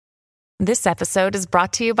This episode is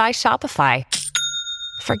brought to you by Shopify.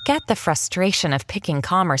 Forget the frustration of picking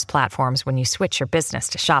commerce platforms when you switch your business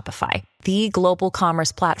to Shopify, the global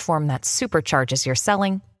commerce platform that supercharges your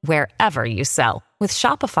selling wherever you sell. With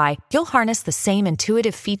Shopify, you'll harness the same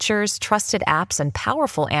intuitive features, trusted apps, and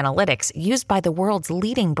powerful analytics used by the world's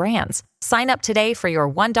leading brands. Sign up today for your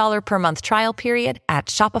 $1 per month trial period at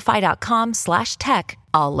shopify.com/tech,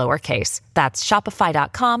 all lowercase. That's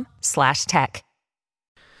shopify.com/tech.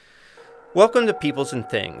 Welcome to Peoples and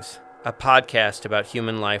Things, a podcast about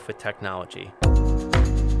human life with technology.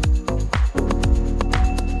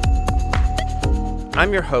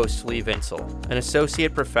 I'm your host, Lee Vinsel, an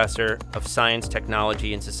associate professor of science,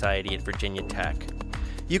 technology, and society at Virginia Tech.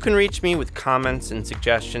 You can reach me with comments and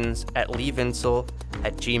suggestions at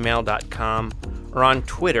leevinsel@gmail.com or on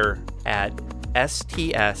Twitter at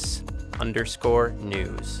STS_news.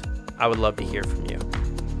 I would love to hear from you.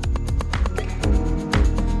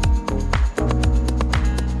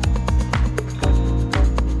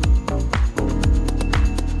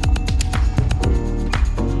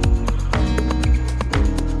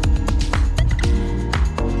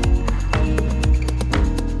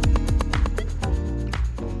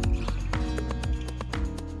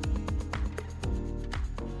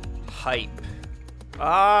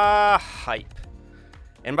 Hype.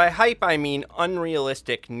 And by hype, I mean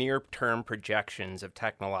unrealistic near-term projections of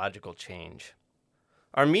technological change.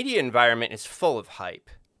 Our media environment is full of hype.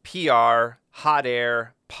 PR, hot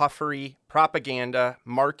air, puffery, propaganda,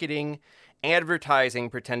 marketing, advertising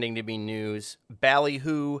pretending to be news,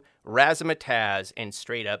 ballyhoo, razzmatazz, and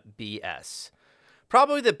straight-up BS.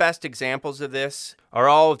 Probably the best examples of this are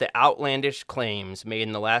all of the outlandish claims made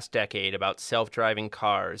in the last decade about self-driving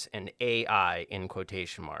cars and AI in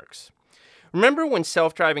quotation marks. Remember when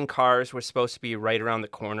self-driving cars were supposed to be right around the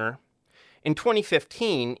corner? In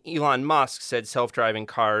 2015, Elon Musk said self-driving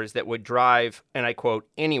cars that would drive, and I quote,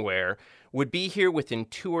 anywhere, would be here within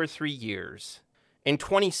 2 or 3 years. In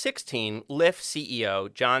 2016, Lyft CEO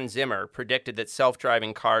John Zimmer predicted that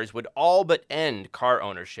self-driving cars would all but end car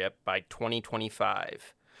ownership by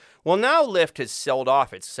 2025. Well, now Lyft has sold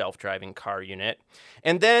off its self-driving car unit.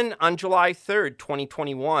 And then on July 3rd,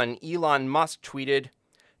 2021, Elon Musk tweeted,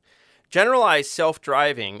 "Generalized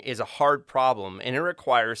self-driving is a hard problem and it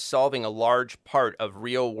requires solving a large part of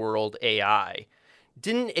real-world AI.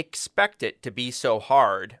 Didn't expect it to be so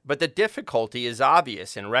hard, but the difficulty is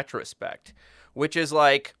obvious in retrospect." Which is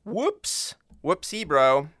like, whoopsie,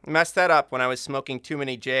 bro. Messed that up when I was smoking too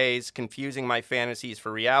many J's, confusing my fantasies for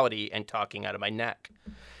reality, and talking out of my neck.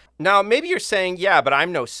 Now, maybe you're saying, yeah, but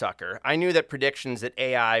I'm no sucker. I knew that predictions that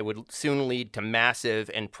AI would soon lead to massive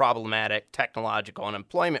and problematic technological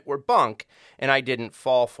unemployment were bunk, and I didn't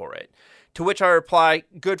fall for it. To which I reply,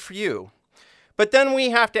 good for you. But then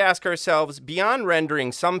we have to ask ourselves, beyond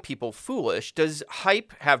rendering some people foolish, does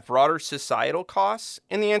hype have broader societal costs?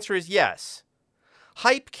 And the answer is yes.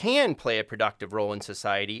 Hype can play a productive role in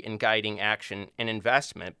society in guiding action and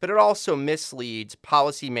investment, but it also misleads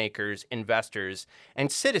policymakers, investors, and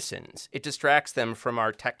citizens. It distracts them from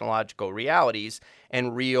our technological realities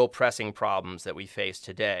and real pressing problems that we face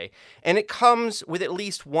today. And it comes with at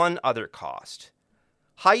least one other cost.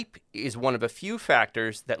 Hype is one of a few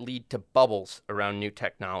factors that lead to bubbles around new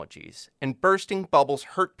technologies, and bursting bubbles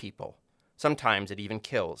hurt people. Sometimes it even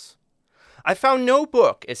kills. I found no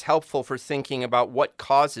book as helpful for thinking about what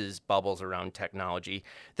causes bubbles around technology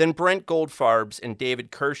than Brent Goldfarb's and David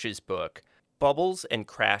Kirsch's book, Bubbles and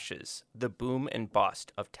Crashes: The Boom and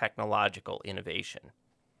Bust of Technological Innovation.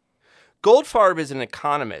 Goldfarb is an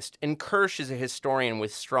economist, and Kirsch is a historian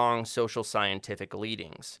with strong social scientific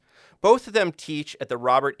leanings. Both of them teach at the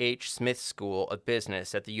Robert H. Smith School of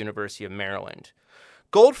Business at the University of Maryland.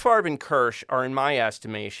 Goldfarb and Kirsch are, in my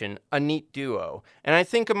estimation, a neat duo, and I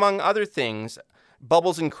think, among other things,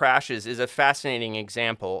 Bubbles and Crashes is a fascinating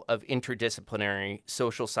example of interdisciplinary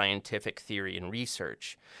social scientific theory and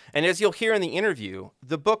research. And as you'll hear in the interview,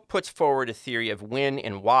 the book puts forward a theory of when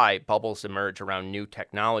and why bubbles emerge around new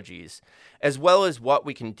technologies, as well as what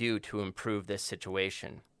we can do to improve this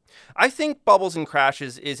situation. I think Bubbles and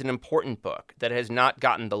Crashes is an important book that has not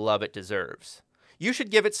gotten the love it deserves. You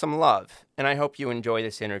should give it some love, and I hope you enjoy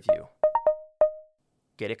this interview.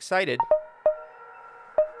 Get excited.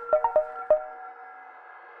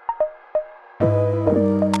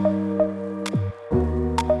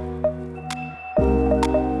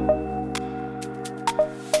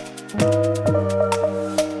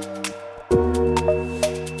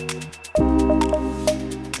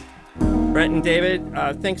 Brent and David,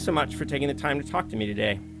 thanks so much for taking the time to talk to me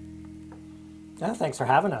today. Yeah, thanks for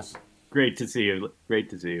having us. Great to see you. We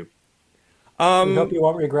hope you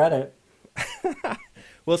won't regret it.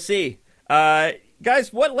 We'll see.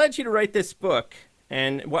 Guys, what led you to write this book,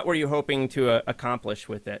 and what were you hoping to accomplish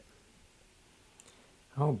with it?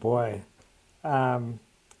 Oh boy.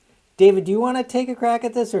 David, do you want to take a crack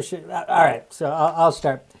at this, or should? All right, so I'll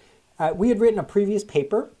start. We had written a previous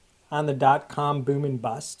paper on the dot-com boom and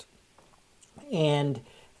bust, and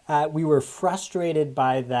we were frustrated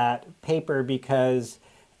by that paper because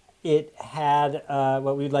it had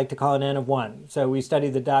what we'd like to call an N of one. So we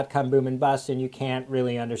studied the dot-com boom and bust, and you can't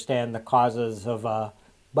really understand the causes of a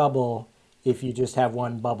bubble if you just have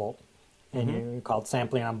one bubble, and you call it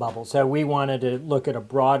sampling on bubbles. So we wanted to look at a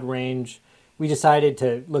broad range. We decided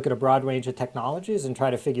to look at a broad range of technologies and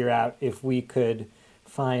try to figure out if we could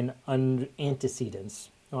find antecedents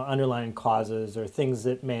or underlying causes or things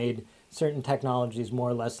that made certain technologies more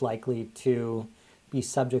or less likely to be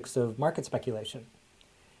subjects of market speculation.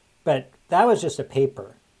 But that was just a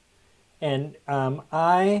paper. And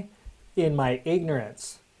I, in my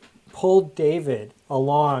ignorance, pulled David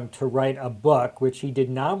along to write a book, which he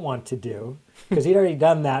did not want to do because he'd already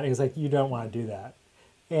done that. And he was like, you don't want to do that.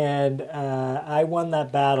 And I won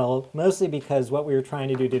that battle mostly because what we were trying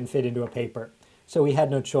to do didn't fit into a paper. So we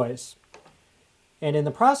had no choice. And in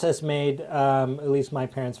the process made at least my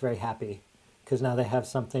parents very happy because now they have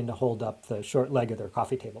something to hold up the short leg of their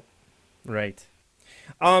coffee table. Right.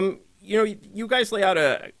 You guys lay out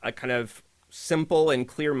a kind of simple and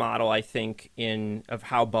clear model, I think, of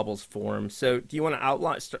how bubbles form. So do you want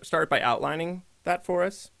to start by outlining that for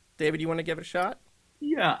us? David, you want to give it a shot?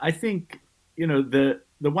 Yeah, I think, the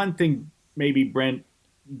one thing maybe Brent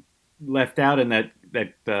left out in that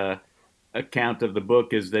account of the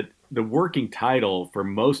book is that the working title for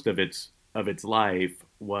most of its life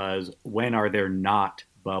was "When Are There Not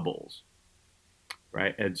Bubbles?"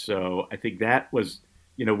 Right, and so I think that was,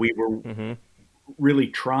 we were really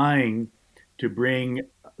trying to bring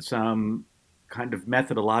some kind of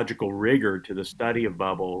methodological rigor to the study of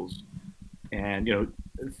bubbles, and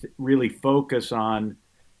really focus on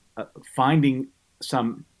finding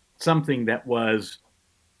something that was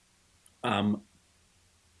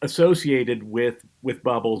associated with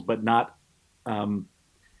bubbles, but not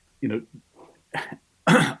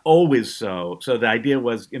always so. So the idea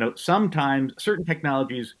was, sometimes certain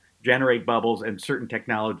technologies generate bubbles and certain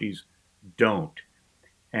technologies don't.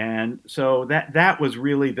 And so that was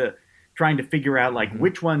really the trying to figure out like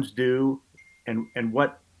which ones do and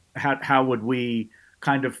how would we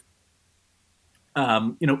kind of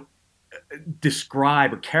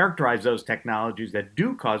describe or characterize those technologies that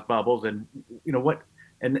do cause bubbles, and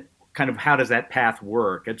and kind of how does that path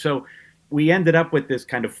work. And so we ended up with this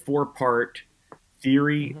kind of 4-part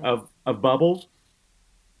theory of bubbles,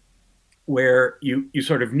 where you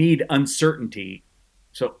sort of need uncertainty.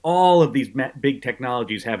 So all of these big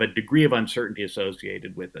technologies have a degree of uncertainty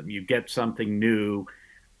associated with them. You get something new,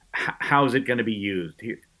 how is it going to be used?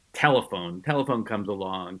 Telephone comes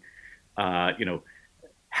along,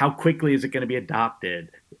 how quickly is it going to be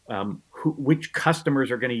adopted? Which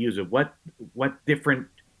customers are going to use it? What different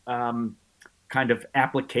kind of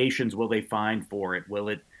applications will they find for it? Will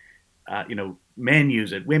it, men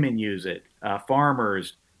use it, women use it,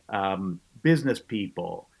 farmers, business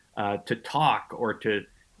people, to talk or to,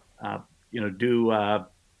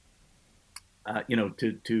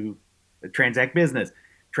 to transact business,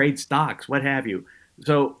 trade stocks, what have you.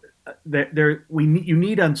 So you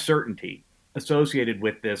need uncertainty associated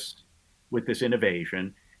with this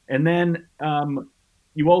innovation, and then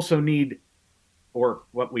you also need, or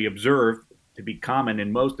what we observe to be common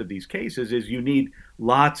in most of these cases, is you need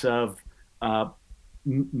lots of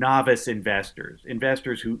novice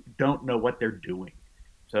investors who don't know what they're doing.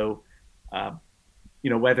 So,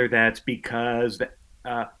 whether that's because the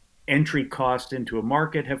entry costs into a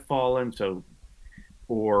market have fallen,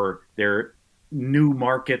 or there are new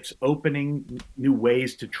markets opening, new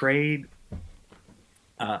ways to trade,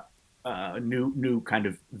 new kind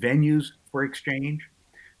of venues for exchange.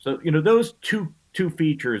 So, those two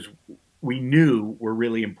features we knew were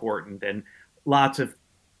really important, and lots of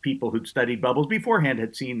people who'd studied bubbles beforehand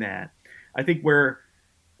had seen that. I think where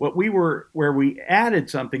we added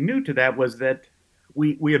something new to that was that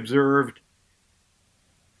we observed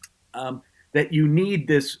that you need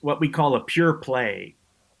this, what we call a pure play.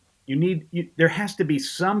 There has to be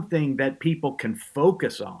something that people can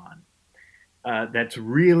focus on, that's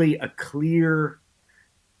really a clear,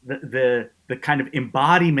 the kind of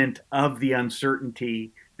embodiment of the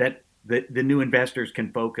uncertainty that the new investors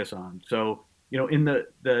can focus on. So, in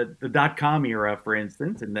the dot-com era, for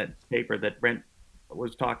instance, in that paper that Brent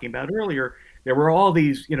was talking about earlier, there were all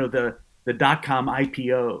these, the dot-com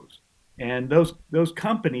IPOs, and those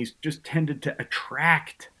companies just tended to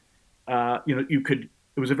attract, you could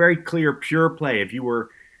it was a very clear pure play. If you were,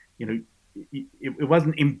 you know, it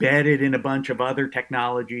wasn't embedded in a bunch of other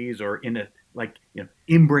technologies or in a like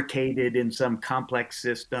imbricated in some complex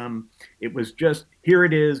system. It was just here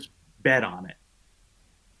it is, bet on it.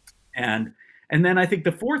 And and then I think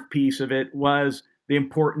the fourth piece of it was the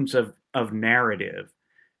importance of narrative.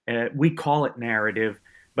 We call it narrative,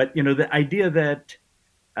 but the idea that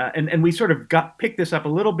and we sort of picked this up a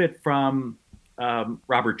little bit from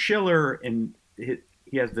Robert Shiller, and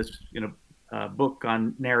he has this book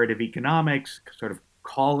on narrative economics, sort of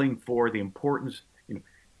calling for the importance,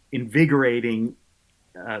 invigorating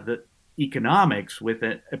the economics with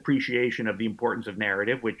an appreciation of the importance of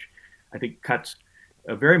narrative, which I think cuts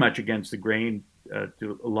very much against the grain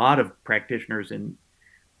to a lot of practitioners in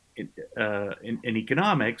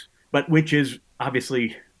economics, but which is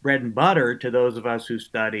obviously bread and butter to those of us who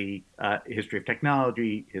study history of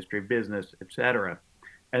technology, history of business, etc.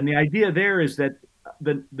 And the idea there is that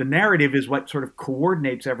the narrative is what sort of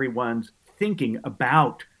coordinates everyone's thinking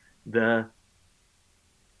about the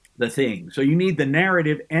thing. So you need the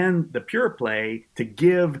narrative and the pure play to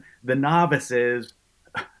give the novices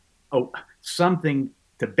something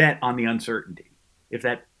to bet on the uncertainty. If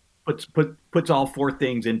that puts all four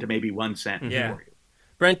things into maybe one sentence for you.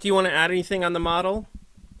 Brent, do you want to add anything on the model?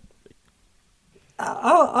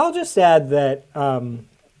 I'll just add that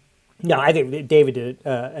no, I think David did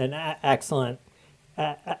an excellent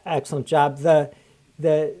job. The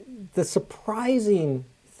surprising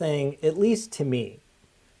thing, at least to me,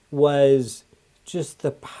 was just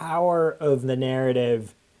the power of the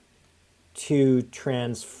narrative to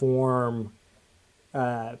transform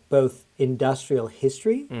both industrial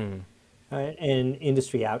history and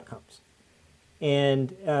industry outcomes.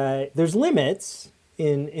 And there's limits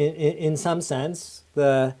in some sense.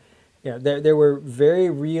 There were very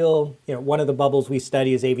real. One of the bubbles we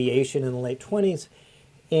study is aviation in the late 20s,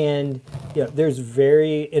 and there's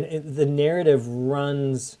the narrative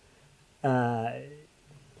runs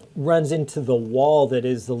into the wall that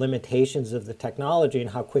is the limitations of the technology and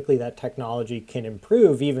how quickly that technology can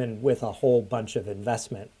improve even with a whole bunch of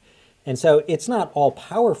investment. And so it's not all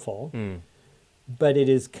powerful, but it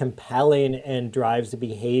is compelling and drives the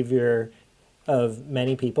behavior of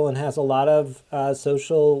many people and has a lot of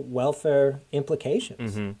social welfare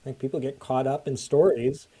implications. I think people get caught up in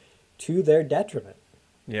stories to their detriment.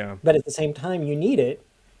 Yeah. But at the same time, you need it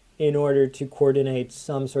in order to coordinate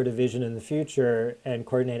some sort of vision in the future and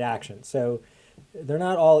coordinate action. So they're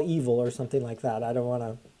not all evil or something like that. I don't want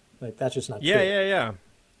to, that's just not true. Yeah.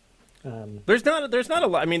 There's not a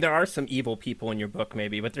lot. I mean, there are some evil people in your book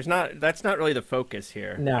maybe, but that's not really the focus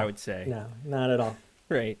here, no, I would say. No, not at all.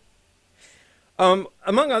 Right.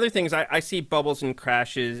 Among other things, I see Bubbles and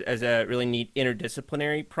Crashes as a really neat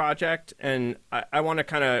interdisciplinary project, and I want to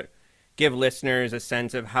kind of give listeners a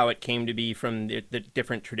sense of how it came to be from the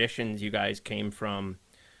different traditions you guys came from.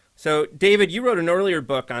 So, David, you wrote an earlier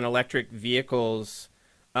book on electric vehicles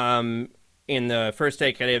in the first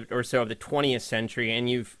decade or so of the 20th century, and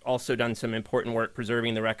you've also done some important work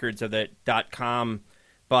preserving the records of the .com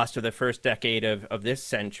bust of the first decade of this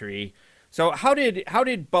century. So how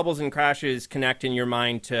did Bubbles and Crashes connect in your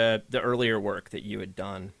mind to the earlier work that you had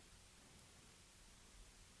done?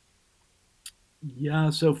 Yeah,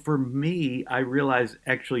 so for me, I realized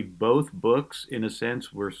actually both books, in a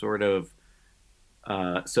sense, were sort of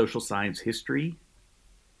social science history.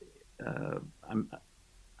 I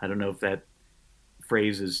don't know if that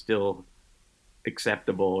phrase is still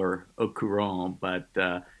acceptable or au courant, but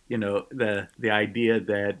the idea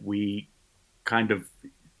that we kind of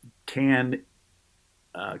can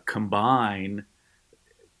combine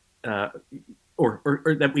or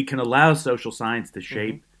that we can allow social science to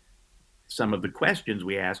shape some of the questions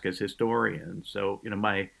we ask as historians. So,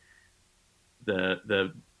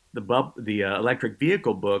 the electric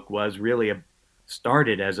vehicle book was really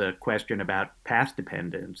started as a question about path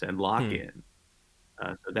dependence and lock-in.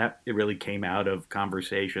 So that it really came out of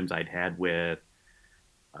conversations I'd had with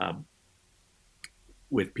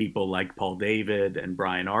people like Paul David and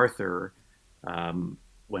Brian Arthur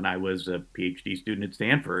when I was a PhD student at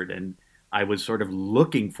Stanford, and I was sort of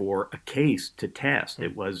looking for a case to test.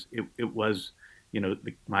 It was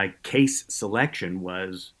my case selection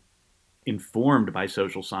was informed by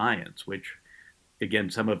social science, which again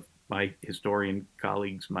some of my historian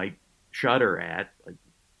colleagues might shudder at, like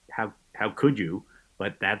how could you?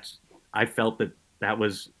 But I felt that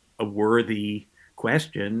was a worthy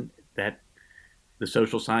question that the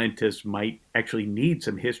social scientists might actually need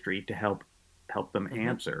some history to help them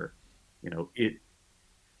answer. The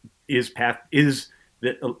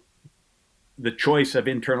choice of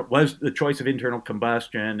internal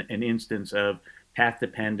combustion an instance of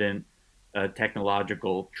path-dependent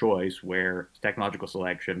technological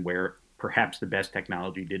selection where perhaps the best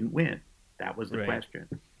technology didn't win. That was the Right. question.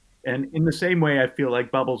 And in the same way, I feel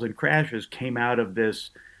like bubbles and crashes came out of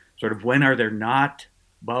this sort of when are there not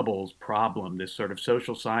bubbles problem, this sort of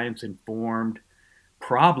social science informed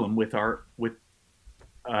problem with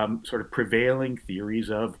sort of prevailing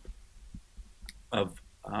theories of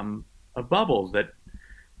bubbles that,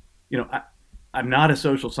 I'm not a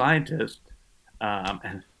social scientist,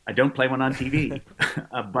 and I don't play one on TV,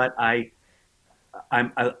 but I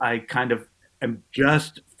kind of am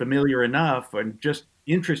just familiar enough and just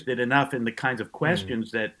interested enough in the kinds of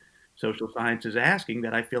questions that social science is asking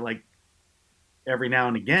that I feel like every now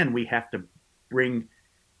and again we have to bring,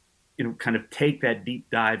 kind of take that deep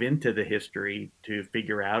dive into the history to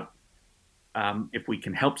figure out if we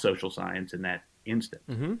can help social science in that instance.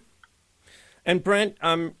 Mm-hmm. And Brent,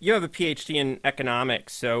 you have a PhD in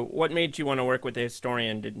economics. So what made you want to work with a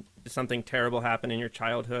historian? Did something terrible happen in your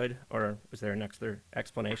childhood, or was there an other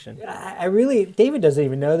explanation? I really, David doesn't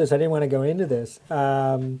even know this. I didn't want to go into this.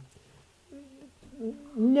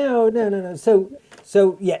 No. So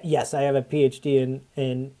yes, I have a PhD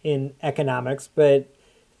in economics, but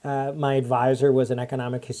my advisor was an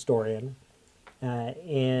economic historian,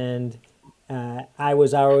 and I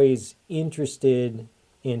was always interested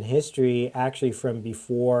in history, actually from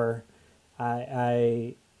before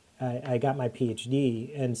I got my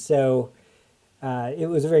PhD, and so it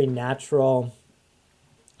was a very natural.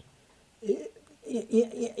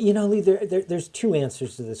 Lee, there's two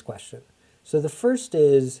answers to this question. So the first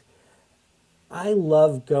is, I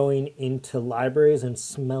love going into libraries and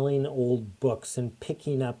smelling old books and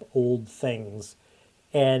picking up old things.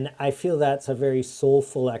 And I feel that's a very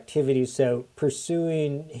soulful activity. So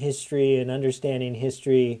pursuing history and understanding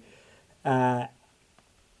history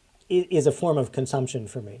is a form of consumption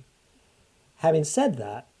for me. Having said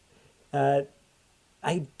that,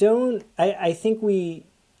 I think we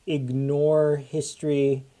ignore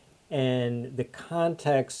history and the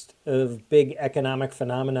context of big economic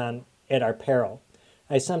phenomenon at our peril.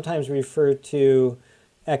 I sometimes refer to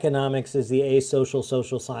economics as the asocial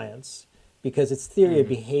social science because its theory of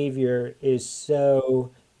behavior is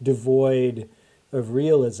so devoid of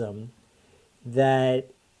realism that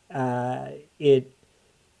it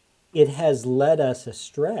has led us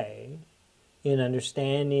astray in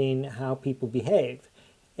understanding how people behave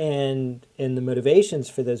and the motivations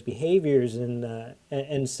for those behaviors,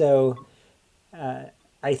 and so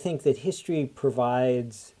I think that history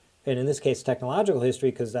provides, and in this case technological history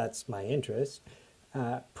because that's my interest,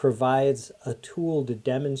 provides a tool to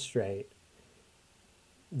demonstrate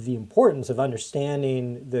the importance of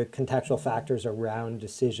understanding the contextual factors around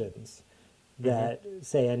decisions that,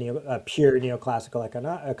 say, a pure neoclassical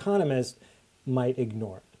economist might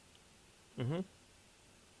ignore,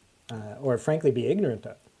 or frankly be ignorant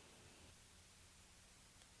of.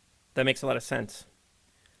 That makes a lot of sense.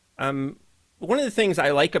 One of the things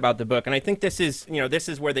I like about the book, and I think this is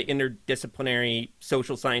where the interdisciplinary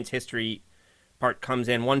social science history part comes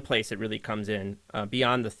in. One place it really comes in,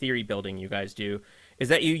 beyond the theory building you guys do, is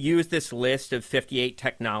that you use this list of 58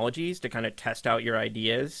 technologies to kind of test out your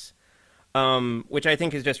ideas, which I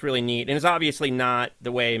think is just really neat. And is obviously not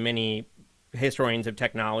the way many historians of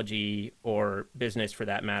technology or business, for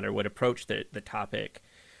that matter, would approach the topic.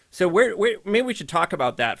 So where maybe we should talk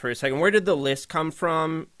about that for a second. Where did the list come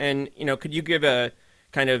from? And, could you give a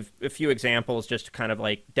few examples just to kind of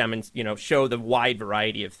like show the wide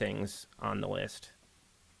variety of things on the list?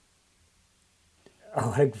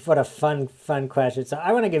 Oh, what a fun question. So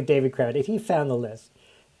I want to give David credit. He found the list,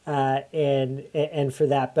 and for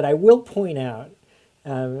that. But I will point out,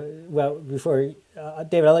 before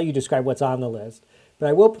David, I'll let you describe what's on the list. But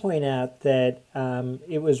I will point out that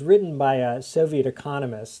it was written by a Soviet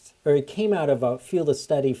economist, or it came out of a field of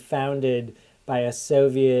study founded by a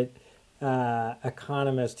Soviet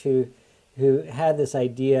economist who had this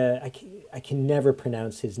idea. I can never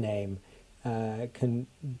pronounce his name. Kondratiev,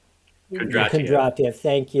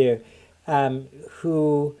 thank you.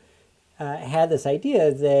 Who had this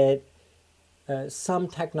idea that some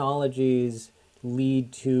technologies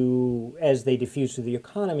lead to, as they diffuse through the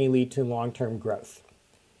economy, lead to long-term growth.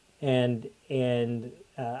 And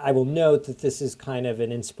I will note that this is kind of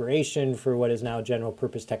an inspiration for what is now general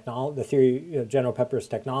purpose technology, the theory, general purpose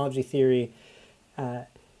technology theory.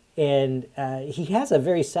 And he has a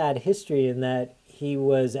very sad history in that he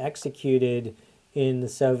was executed in the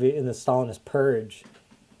Stalinist purge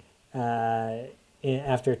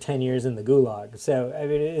after 10 years in the Gulag. So I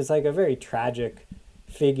mean, it's like a very tragic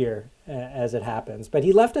figure as it happens. But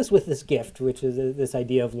he left us with this gift, which is this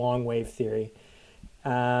idea of long wave theory.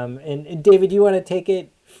 And David, you want to take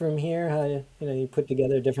it from here? How you put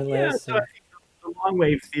together different Yeah, lists? so I think the long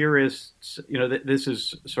wave theorists, this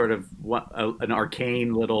is sort of an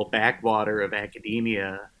arcane little backwater of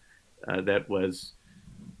academia that was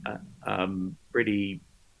pretty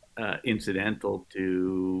incidental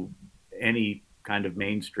to any kind of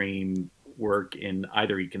mainstream work in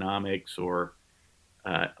either economics or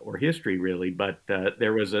history, really. But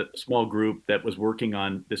there was a small group that was working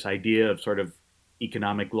on this idea of sort of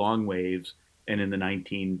economic long waves, and in the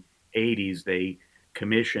 1980s, they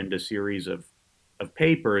commissioned a series of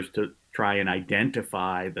papers to try and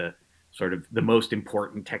identify the sort of the most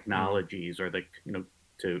important technologies, or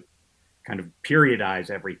to kind of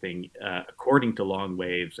periodize everything according to long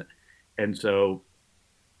waves. And so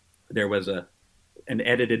there was an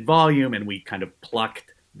edited volume, and we kind of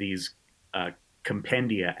plucked these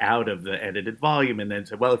compendia out of the edited volume, and then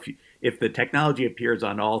said, well, if the technology appears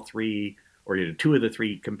on all three or two of the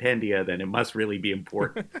three compendia, then it must really be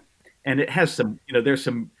important. And it has some, there's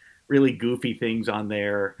some really goofy things on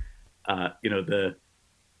there. I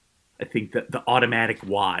think that the automatic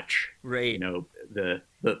watch, Right.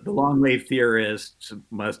 The long wave theorists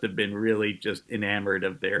must have been really just enamored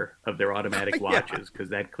of their automatic watches, because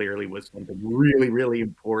that clearly was something really, really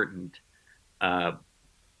important.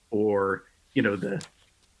 Or the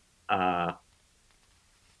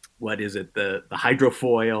what is it, the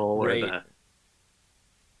hydrofoil, Right. or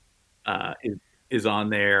is on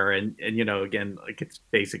there, and again, like, it's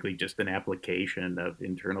basically just an application of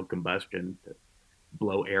internal combustion to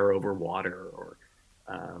blow air over water, or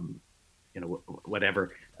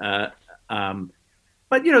whatever. But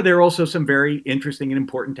there are also some very interesting and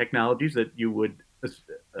important technologies that you would,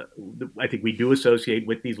 I think, we do associate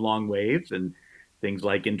with these long waves, and things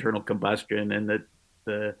like internal combustion, and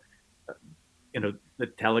the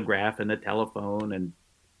telegraph and the telephone, and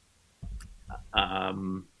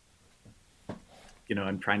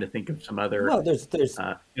I'm trying to think of some other. Well, there's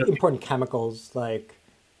important chemicals like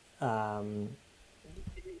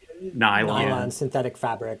nylon, synthetic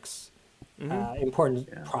fabrics,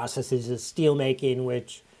 important processes of steel making,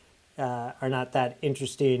 which are not that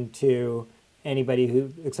interesting to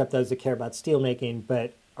anybody except those that care about steel making,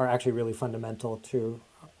 but are actually really fundamental to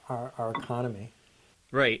our economy.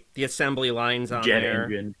 Right. The assembly lines on jet there.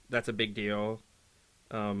 engine. That's a big deal.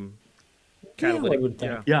 one Catalytic. would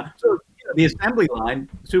think. Yeah. So the assembly line,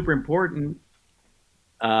 super important,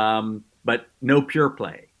 but no pure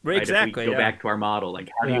play. Right, exactly. If we go yeah. back to our model, like,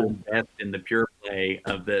 how do you invest in the pure play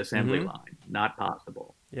of the assembly Mhm. line? Not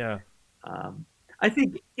possible. Yeah. I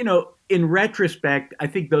think, in retrospect, I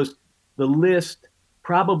think the list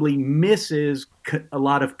probably misses a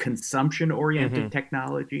lot of consumption-oriented Mhm.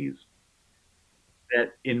 technologies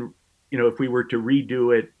that, if we were to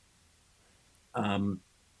redo it,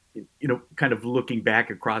 kind of looking back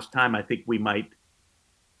across time, I think we might,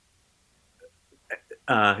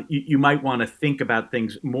 you might want to think about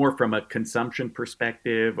things more from a consumption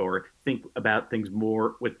perspective, or think about things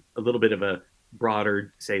more with a little bit of a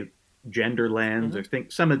broader, say, gender lens, or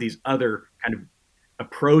think some of these other kind of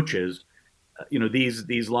approaches.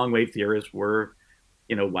 These long wave theorists were,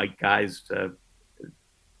 white guys,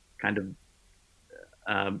 kind of,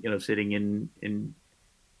 sitting in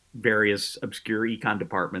various obscure econ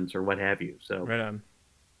departments or what have you. So Right on.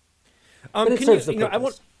 But it Can serves you, the you know, purpose. I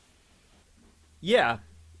want. Yeah,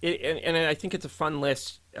 and I think it's a fun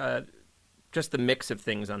list. Just the mix of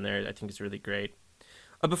things on there, I think, is really great.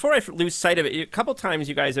 Before I lose sight of it, a couple times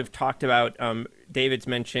you guys have talked about. David's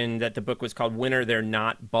mentioned that the book was called "When Are There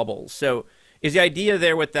Not Bubbles?" So, is the idea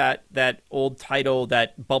there with that old title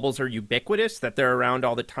that bubbles are ubiquitous, that they're around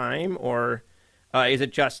all the time, or is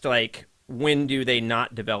it just like, when do they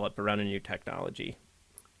not develop around a new technology?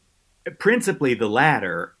 principally the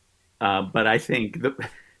latter, but I think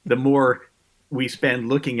the more we spend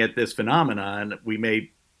looking at this phenomenon, we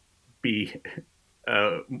may be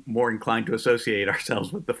more inclined to associate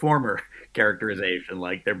ourselves with the former characterization,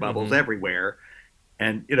 like there are bubbles everywhere.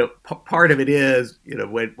 And part of it is,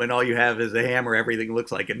 when all you have is a hammer, everything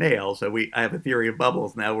looks like a nail. So I have a theory of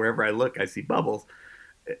bubbles now. Wherever I look, I see bubbles.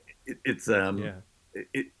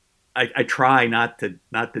 I try not to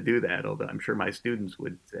do that, although I'm sure my students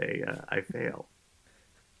would say I fail.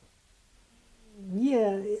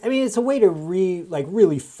 Yeah, I mean, it's a way to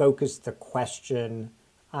really focus the question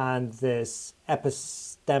on this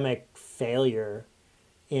epistemic failure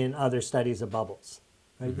in other studies of bubbles.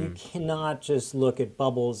 Right? You cannot just look at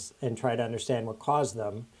bubbles and try to understand what caused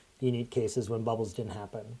them. You need cases when bubbles didn't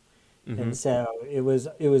happen. And so it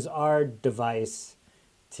was our device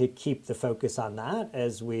to keep the focus on that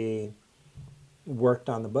as we worked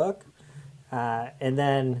on the book. And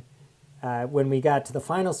then when we got to the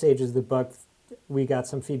final stages of the book, we got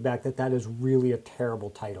some feedback that is really a terrible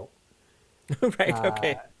title. Right.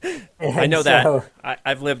 Okay. And I know so, that.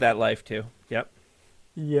 I've lived that life too. Yep.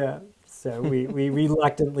 Yeah. So we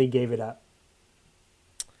reluctantly gave it up.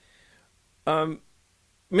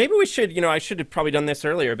 Maybe we should, I should have probably done this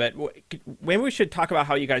earlier, but maybe we should talk about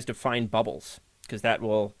how you guys define bubbles, because that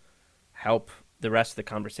will help the rest of the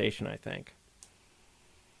conversation, I think.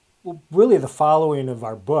 Well, really, the following of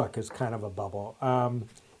our book is kind of a bubble.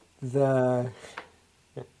 The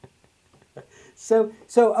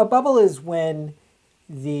so a bubble is when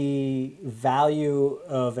the value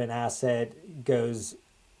of an asset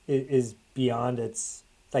is beyond its,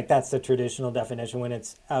 like, that's the traditional definition, when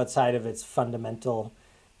it's outside of its fundamental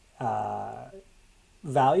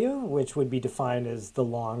value, which would be defined as the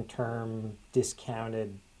long-term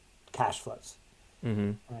discounted cash flows.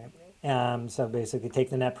 Mm-hmm. Right? So basically, take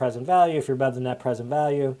the net present value. If you're above the net present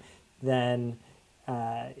value, then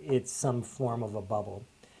it's some form of a bubble.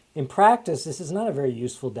 In practice, this is not a very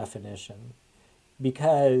useful definition,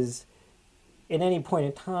 because at any point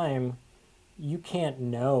in time, you can't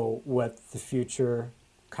know what the future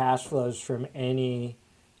cash flows from any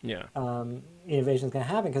innovation is going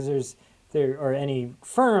to happen, because or any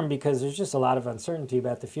firm, because there's just a lot of uncertainty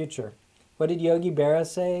about the future. What did Yogi Berra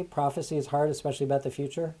say? Prophecy is hard, especially about the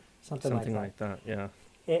future. Something like that. Yeah.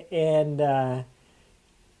 And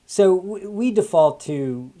so we default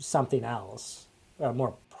to something else, a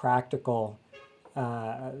more practical,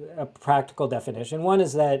 a practical definition. One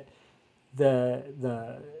is that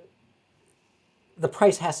the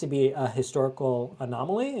price has to be a historical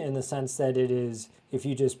anomaly, in the sense that it is, if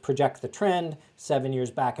you just project the trend 7 years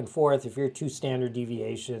back and forth, if you're 2 standard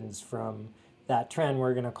deviations from that trend,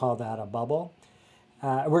 we're going to call that a bubble.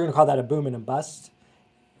 We're going to call that a boom and a bust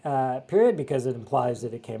period, because it implies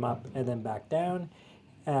that it came up and then back down.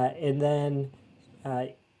 And then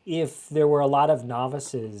if there were a lot of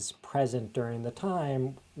novices present during the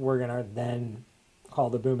time, we're going to then call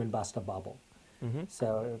the boom and bust a bubble. Mm-hmm.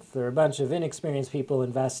 So if there are a bunch of inexperienced people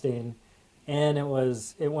investing and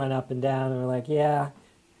it went up and down, and we're like, yeah,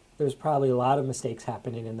 there's probably a lot of mistakes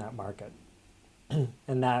happening in that market.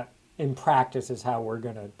 And that, in practice, is how we're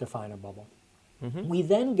going to define a bubble. Mm-hmm. We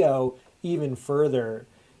then go even further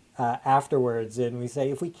afterwards, and we say,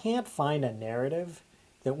 if we can't find a narrative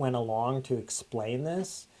that went along to explain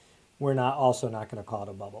this, we're also not going to call it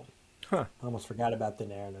a bubble. Huh. I almost forgot about the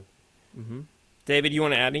narrative. Mm-hmm. David, you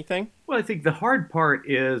want to add anything? Well, I think the hard part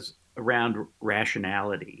is around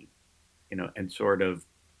rationality, and sort of,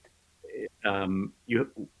 on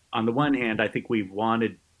the one hand, I think we've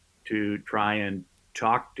wanted to try and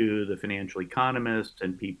talk to the financial economists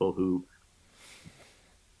and people who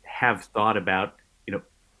have thought about,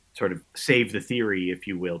 sort of save the theory, if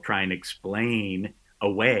you will, try and explain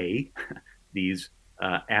away these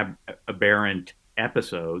aberrant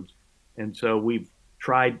episodes. And so we've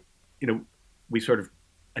tried, we sort of,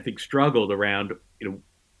 I think, struggled around,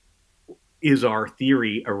 is our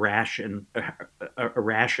theory a rational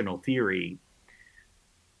theory?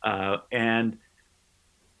 And,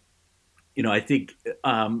 I think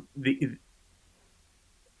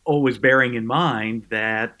always bearing in mind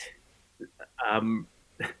that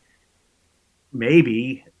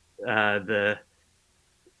maybe the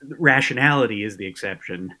rationality is the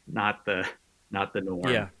exception, not the norm.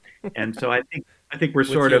 Yeah. And so I think we're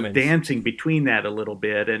sort of dancing between that a little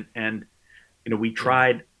bit, and we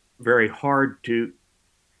tried very hard to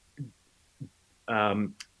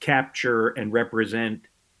capture and represent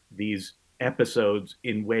these episodes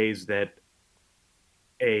in ways that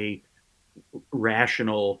a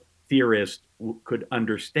rational theorist could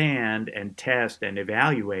understand and test and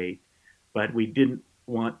evaluate, but we didn't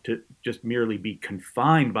want to just merely be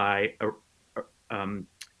confined by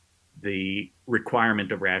the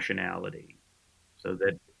requirement of rationality. So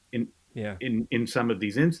that in some of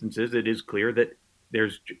these instances, it is clear that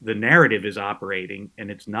the narrative is operating,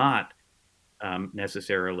 and it's not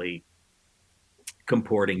necessarily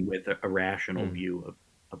comporting with a rational view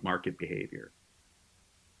of market behavior.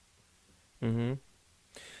 Mm-hmm.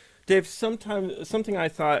 Dave, something I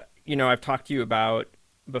thought, I've talked to you about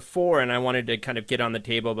before, and I wanted to kind of get on the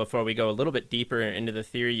table before we go a little bit deeper into the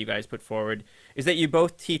theory you guys put forward, is that you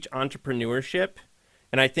both teach entrepreneurship.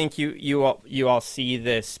 And I think you all see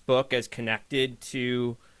this book as connected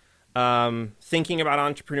to thinking about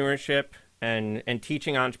entrepreneurship and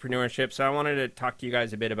teaching entrepreneurship. So I wanted to talk to you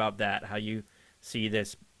guys a bit about that, how you see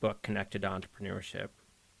this book connected to entrepreneurship.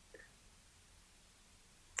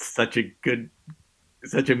 Such a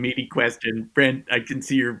meaty question, Brent. I can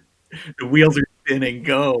see the wheels are spinning.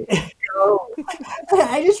 Go.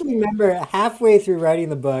 I just remember halfway through writing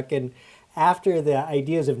the book, and after the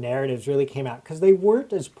ideas of narratives really came out, because they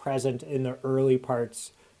weren't as present in the early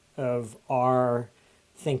parts of our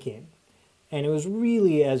thinking. And it was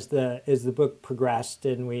really as the book progressed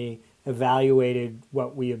and we evaluated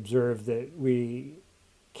what we observed that we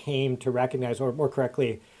came to recognize, or more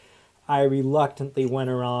correctly, I reluctantly went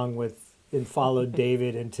along with and followed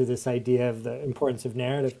David into this idea of the importance of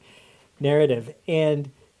narrative. And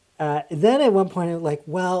then at one point, I was like,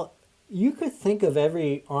 well, you could think of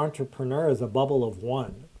every entrepreneur as a bubble of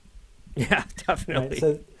one. Yeah, definitely. Right?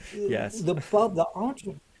 So yes, the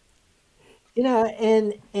entrepreneur,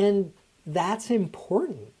 and that's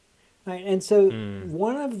important. Right? And so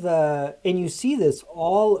one of and you see this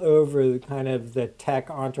all over kind of the tech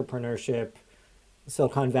entrepreneurship,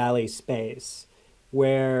 Silicon Valley space,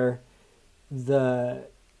 where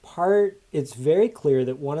it's very clear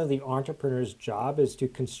that one of the entrepreneur's job is to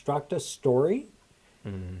construct a story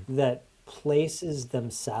that places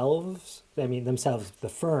themselves, the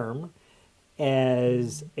firm,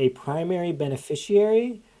 as a primary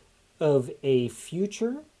beneficiary of a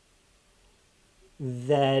future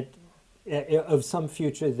of some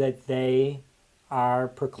future that they are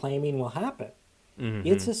proclaiming will happen.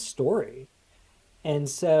 It's a story. And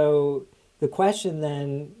so the question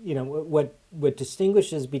then, what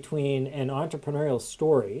distinguishes between an entrepreneurial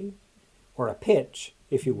story, or a pitch,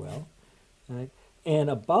 if you will, right,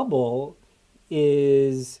 and a bubble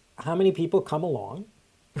is how many people come along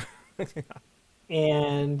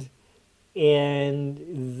and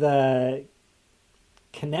the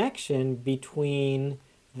connection between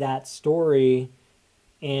that story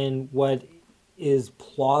and what is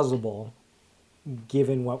plausible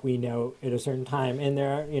given what we know at a certain time. And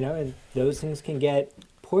there are, and those things can get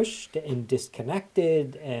pushed and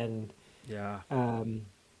disconnected and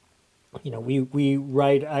we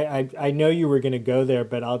write. I know you were going to go there,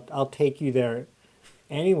 but I'll take you there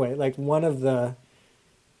anyway. Like one of the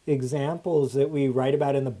examples that we write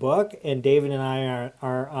about in the book, and David and I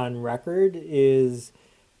are on record, is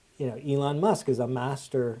Elon Musk is a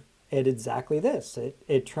master at exactly this,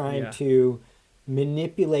 at trying to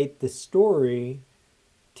manipulate the story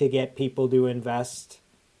to get people to invest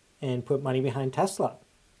and put money behind Tesla.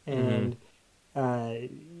 And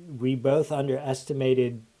we both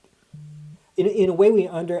underestimated, in a way, we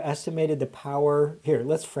underestimated the power. Here,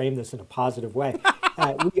 let's frame this in a positive way.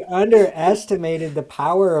 We underestimated the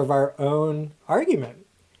power of our own argument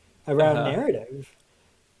around narrative,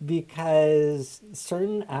 because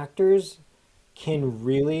certain actors can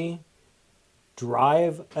really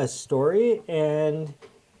drive a story and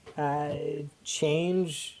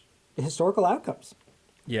change historical outcomes.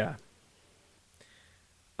 Yeah.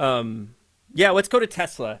 Let's go to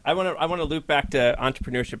Tesla. I want to loop back to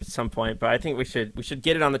entrepreneurship at some point, but I think we should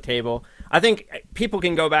get it on the table. I think people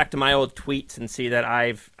can go back to my old tweets and see that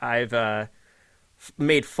I've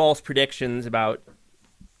made false predictions about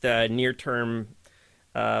the near-term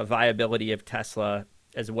viability of Tesla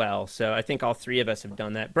as well. So I think all three of us have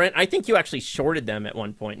done that. Brent, I think you actually shorted them at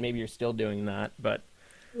one point. Maybe you're still doing that, but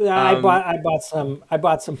I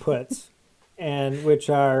bought some puts, and which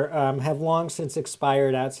are have long since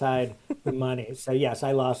expired outside the money. So yes,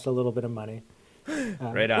 I lost a little bit of money.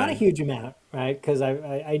 Right on. Not a huge amount, right? Because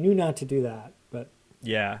I knew not to do that, but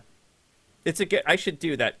yeah, it's a good. I should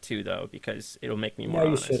do that too, though, because it'll make me more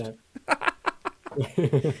honest. No, you shouldn't.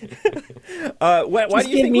 Why Just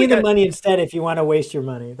do you give think me the money instead if you want to waste your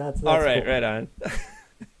money. That's all right. cool. Right on.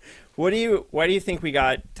 Why do you think we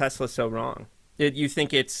got Tesla so wrong? Do you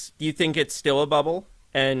think it's still a bubble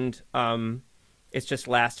and it's just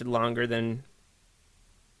lasted longer than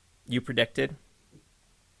you predicted?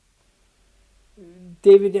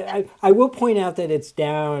 David, I will point out that it's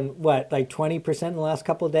down like 20% in the last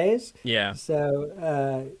couple of days. Yeah.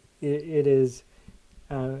 So it is.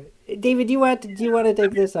 David, do you want to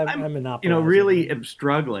take this? I'm monopolizing. Really am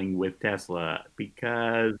struggling with Tesla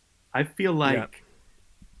because I feel like,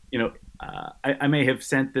 I may have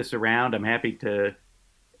sent this around. I'm happy to,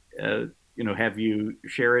 have you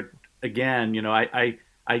share it again. I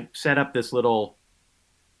set up this little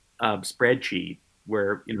spreadsheet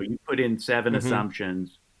where, you put in 7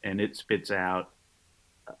 assumptions and it spits out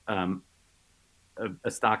a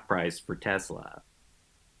stock price for Tesla.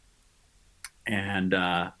 And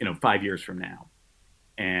 5 years from now,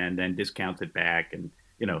 and then discounts it back. And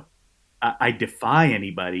I defy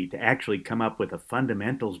anybody to actually come up with a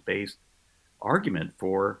fundamentals based argument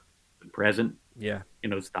for the present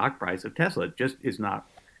stock price of Tesla. It just is not.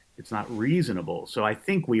 It's not reasonable. So I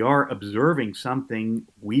think we are observing something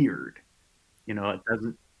weird. It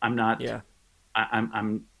doesn't. I'm not. Yeah.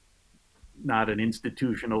 I'm not an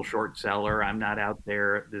institutional short seller. I'm not out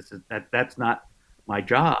there. That's not my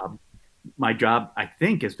job. my job, I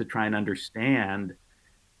think, is to try and understand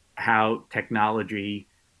how technology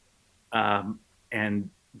and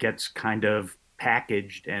gets kind of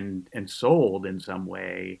packaged and sold in some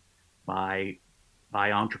way by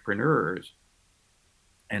entrepreneurs,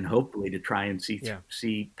 and hopefully to try and Yeah.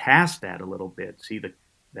 see past that a little bit, see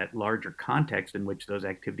that larger context in which those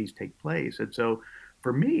activities take place. And so,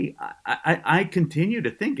 for me, I continue to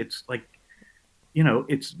think it's like,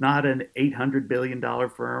 it's not an $800 billion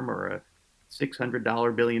firm or a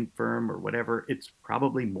 $600 billion firm or whatever. It's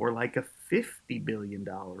probably more like a $50 billion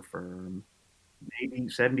firm, maybe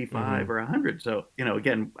 75 Mm-hmm. or 100. So,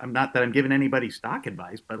 again, I'm not that I'm giving anybody stock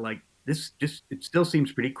advice, but like this just, it still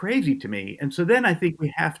seems pretty crazy to me. And so then I think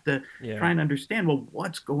we have to Yeah. try and understand, well,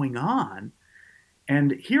 what's going on?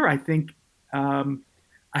 And here I think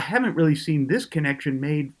I haven't really seen this connection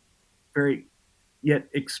made very yet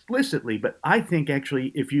explicitly, but I think actually,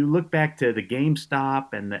 if you look back to the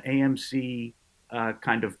GameStop and the AMC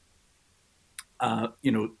kind of, uh,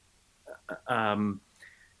 you know, um,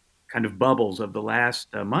 kind of bubbles of the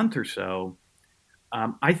last month or so,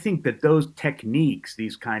 I think that those techniques,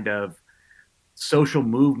 these kind of social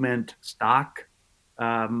movement stock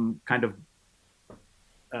kind of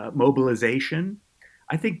mobilization,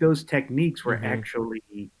 I think those techniques were Mm-hmm.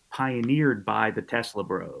 actually pioneered by the Tesla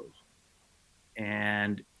Bros.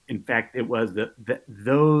 And in fact, it was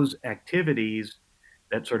those activities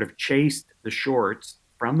that sort of chased the shorts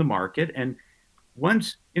from the market. And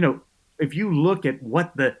once, if you look at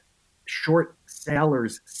what the short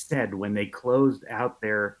sellers said when they closed out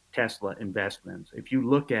their Tesla investments, if you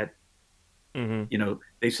look at, Mm-hmm.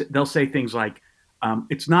 they'll say things like,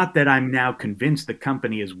 it's not that I'm now convinced the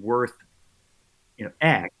company is worth,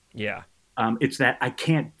 X. Yeah. It's that I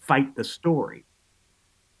can't fight the story.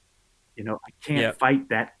 I can't Yep. fight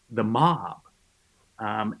the mob.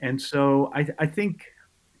 And so I think,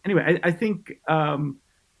 anyway, I think,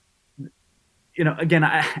 again,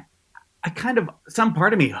 I kind of, some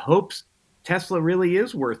part of me hopes Tesla really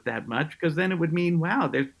is worth that much, because then it would mean, wow,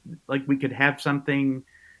 there's like, we could have something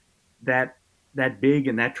that big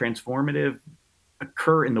and that transformative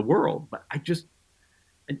occur in the world. But I just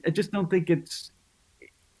don't think it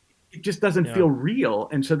just doesn't Yeah. feel real.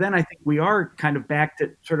 And so then I think we are kind of back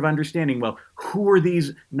to sort of understanding, well, who are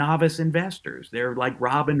these novice investors? They're like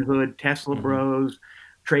Robinhood, Tesla Mm-hmm. Bros,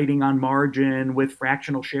 trading on margin with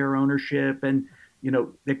fractional share ownership, and,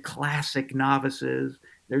 the classic novices.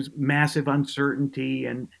 There's massive uncertainty,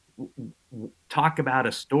 and talk about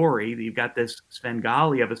a story. You've got this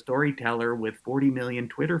Svengali of a storyteller with 40 million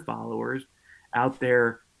Twitter followers out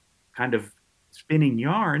there kind of spinning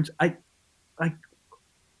yarns. I like,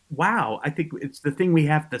 wow, I think it's the thing we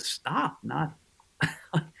have to stop, not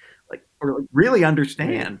like, or like really Right.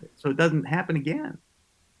 understand, so it doesn't happen again.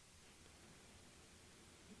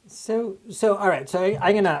 So all right. So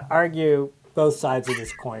I'm going to argue both sides of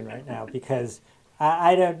this coin right now because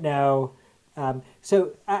I don't know.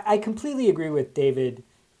 So I completely agree with David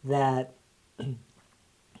that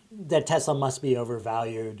Tesla must be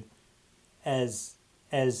overvalued as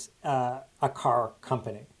a car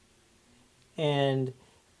company, and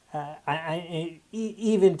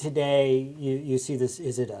even today you see this.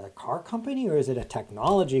 Is it a car company or is it a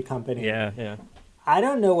technology company? Yeah. Yeah. I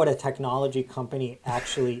don't know what a technology company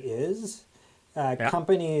actually is. Yeah.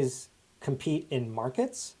 Companies compete in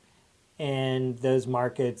markets, and those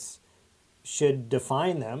markets should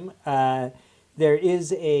define them. There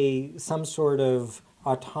is some sort of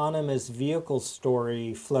autonomous vehicle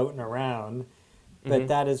story floating around, but Mm-hmm.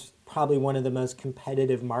 that is probably one of the most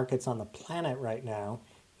competitive markets on the planet right now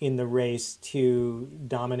in the race to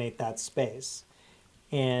dominate that space.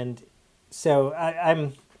 And so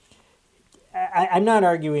I'm not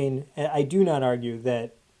arguing. I do not argue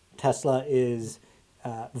that Tesla is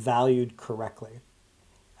valued correctly.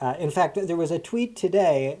 In fact, there was a tweet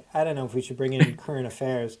today. I don't know if we should bring it in current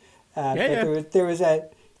affairs, Yeah. but Yeah.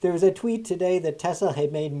 there was a tweet today that Tesla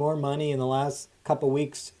had made more money in the last couple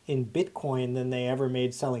weeks in Bitcoin than they ever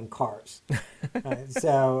made selling cars.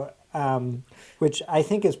 So, which I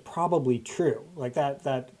think is probably true. Like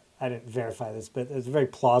that I didn't verify this, but it's a very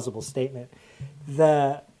plausible statement.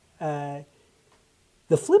 The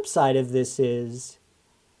the flip side of this is,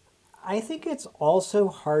 I think it's also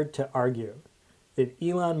hard to argue that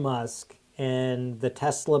Elon Musk and the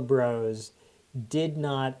Tesla bros did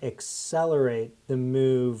not accelerate the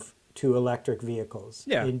move to electric vehicles.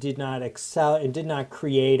 Yeah. It did not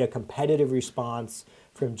create a competitive response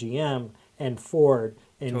from GM and Ford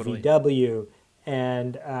and Totally. VW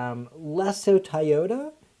and less so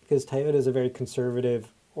Toyota, because Toyota is a very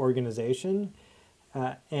conservative organization.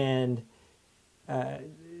 And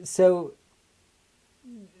so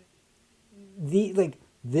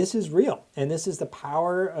this is real, and this is the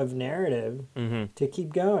power of narrative to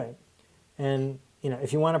keep going. And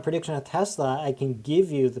if you want a prediction of Tesla, I can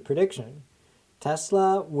give you the prediction.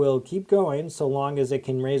 Tesla will keep going so long as it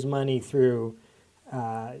can raise money through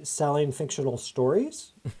selling fictional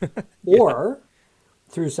stories or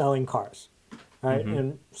through selling cars. Right?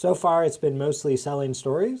 And so far, it's been mostly selling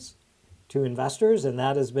stories to investors, and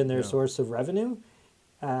that has been their source of revenue.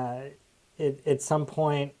 At some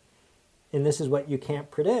point, and this is what you can't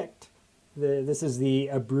predict. This is the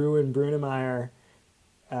Abreu and Brunemeyer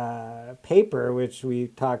paper, which we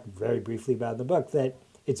talked very briefly about in the book, that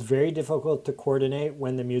it's very difficult to coordinate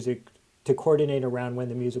around when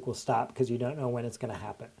the music will stop because you don't know when it's going to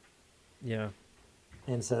happen. Yeah.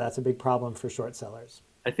 And so that's a big problem for short sellers.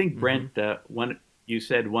 I think, Brent, you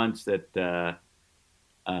said once that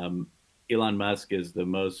Elon Musk is the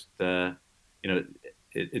most,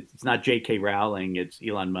 it's not J.K. Rowling, it's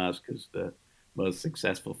Elon Musk who's the most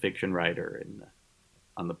successful fiction writer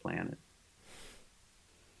on the planet.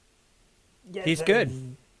 Yeah, he's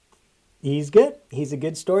good. He's good. He's a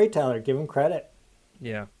good storyteller. Give him credit.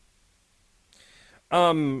 Yeah.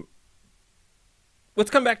 Let's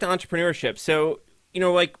come back to entrepreneurship. So,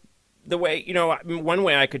 like the way, one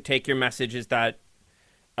way I could take your message is that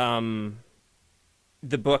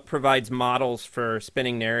the book provides models for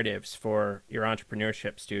spinning narratives for your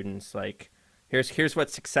entrepreneurship students. Like, here's what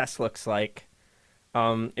success looks like.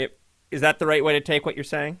 Is that the right way to take what you're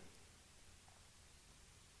saying?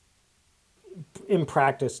 In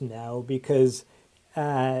practice, no, because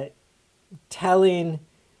telling,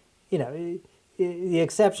 the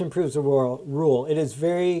exception proves the rule. There's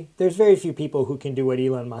very few people who can do what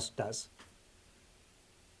Elon Musk does.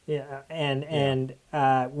 Yeah, and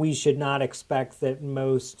we should not expect that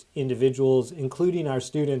most individuals, including our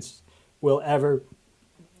students, will ever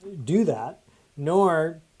do that,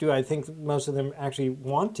 nor do I think most of them actually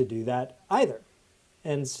want to do that either.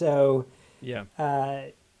 And so,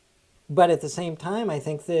 but at the same time, I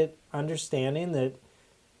think that understanding that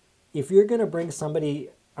if you're going to bring somebody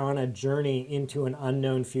on a journey into an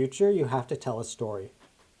unknown future, you have to tell a story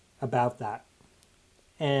about that.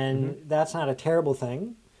 And that's not a terrible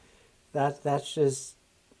thing. That's just,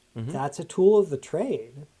 that's a tool of the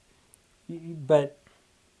trade. But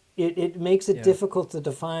it makes it difficult to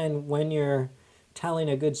define when you're telling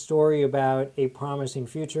a good story about a promising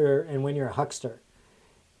future and when you're a huckster.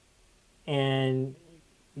 And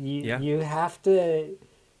you have to,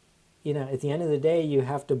 at the end of the day, you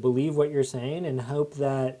have to believe what you're saying and hope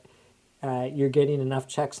that you're getting enough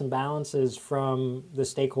checks and balances from the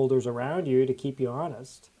stakeholders around you to keep you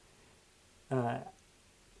honest. And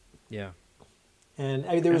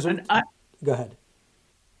there was go ahead.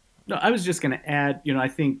 No, I was just going to add, I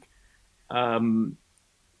think the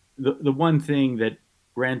one thing that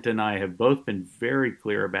Brent and I have both been very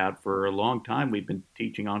clear about for a long time, we've been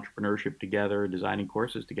teaching entrepreneurship together, designing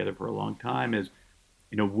courses together for a long time, is,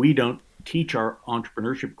 we don't teach our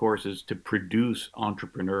entrepreneurship courses to produce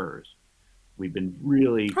entrepreneurs. We've been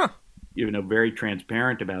really, very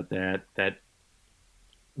transparent about that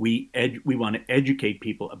we want to educate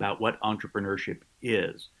people about what entrepreneurship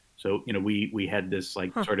is. So, we had this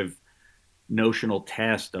sort of notional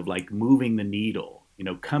test of moving the needle.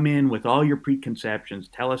 Come in with all your preconceptions.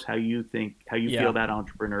 Tell us how you feel about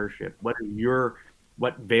entrepreneurship. What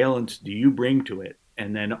valence do you bring to it?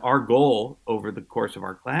 And then our goal over the course of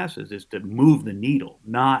our classes is to move the needle,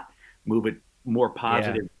 not move it more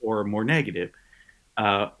positive or more negative.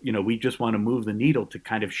 We just want to move the needle to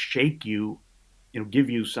kind of shake you, give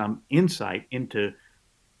you some insight into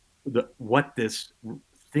what this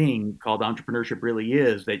thing called entrepreneurship really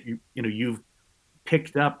is that you've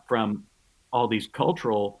picked up from all these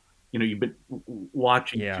cultural, you've been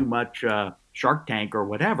watching too much Shark Tank or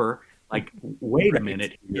whatever. Wait a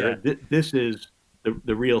minute here. This is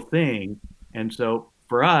the real thing. And so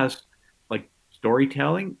for us,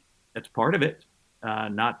 storytelling, that's part of it.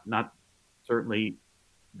 Not certainly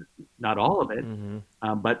not all of it.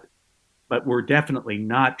 But we're definitely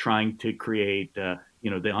not trying to create, the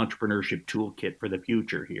entrepreneurship toolkit for the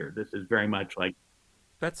future here. This is very much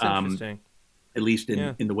that's interesting. At least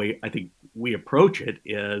in the way I think we approach it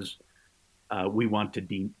is we want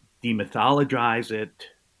to demythologize it.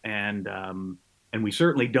 And we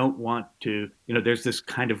certainly don't want to, there's this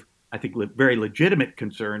kind of, I think, very legitimate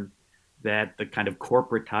concern that the kind of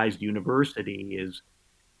corporatized university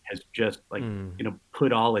has just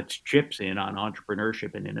put all its chips in on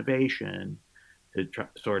entrepreneurship and innovation to try,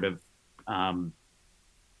 sort of, I'm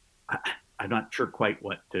not sure quite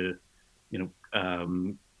what to,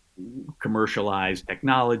 commercialize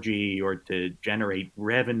technology or to generate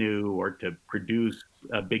revenue or to produce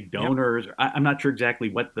big Yep. donors. I'm not sure exactly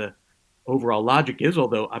what the overall logic is,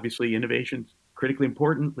 although obviously innovation's critically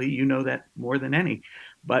importantly, you know that more than any.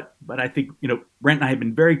 But I think, Brent and I have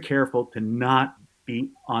been very careful to not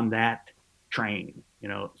be on that train,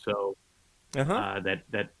 so Uh-huh.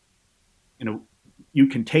 that you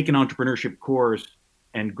can take an entrepreneurship course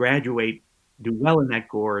and graduate, do well in that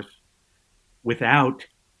course without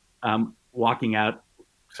walking out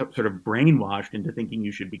sort of brainwashed into thinking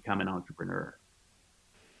you should become an entrepreneur.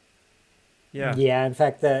 Yeah. Yeah, in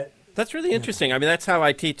fact, That's really interesting. I mean, that's how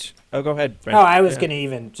I teach. Oh, go ahead, oh, Brent. I was Yeah. going to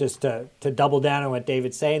even just to double down on what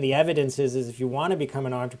David's saying. The evidence is if you want to become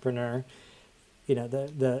an entrepreneur,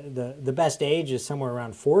 the best age is somewhere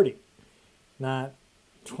around 40, not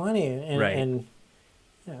 20. Right. And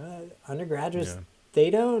undergraduates, Yeah. they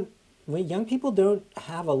don't. Young people don't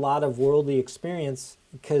have a lot of worldly experience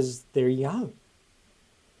because they're young,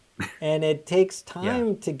 and it takes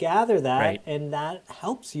time to gather that, Right. and that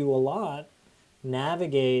helps you a lot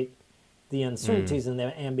navigate the uncertainties and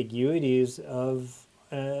the ambiguities of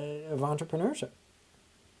entrepreneurship.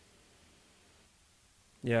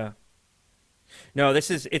 Yeah. No,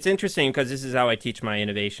 it's interesting because this is how I teach my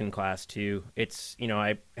innovation class too. It's,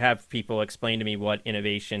 I have people explain to me what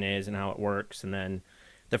innovation is and how it works. And then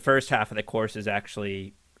the first half of the course is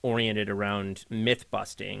actually oriented around myth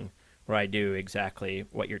busting, where I do exactly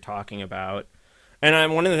what you're talking about.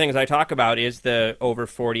 And one of the things I talk about is the over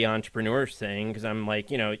 40 entrepreneurs thing, because I'm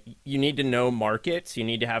like, you need to know markets, you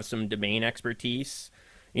need to have some domain expertise,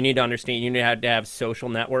 you need to understand, you need to have social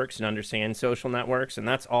networks and understand social networks, and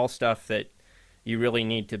that's all stuff that you really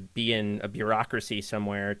need to be in a bureaucracy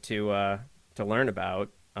somewhere to learn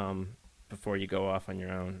about before you go off on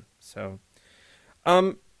your own. So,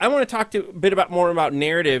 I want to talk a bit more about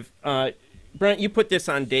narrative. Brent, you put this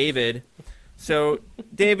on David. So,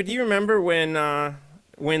 David, do you remember when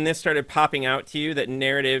this started popping out to you that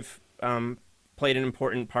narrative played an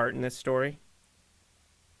important part in this story?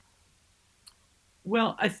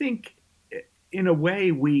 Well, I think in a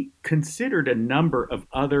way we considered a number of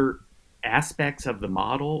other aspects of the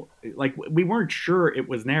model. Like we weren't sure it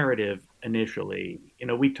was narrative initially.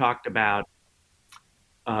 We talked about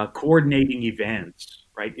coordinating events,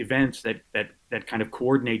 right? Events that kind of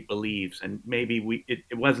coordinate beliefs, and maybe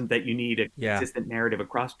it wasn't that you need a consistent narrative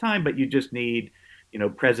across time, but you just need,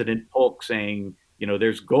 President Polk saying,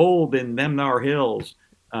 there's gold in them thar hills,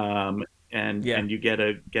 and you get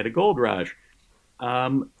a gold rush,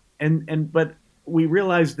 but we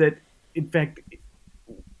realized that in fact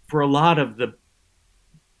for a lot of the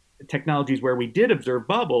technologies where we did observe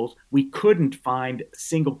bubbles, we couldn't find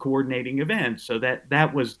single coordinating events. So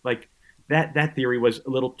that was like that theory was a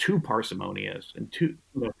little too parsimonious and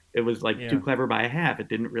it was like too clever by a half. It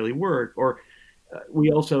didn't really work. Or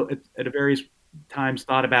we also at various times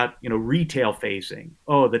thought about retail facing.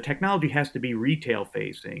 Oh, the technology has to be retail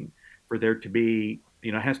facing for there to be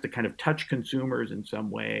it has to kind of touch consumers in some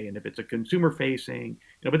way. And if it's a consumer facing,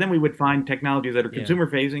 but then we would find technologies that are consumer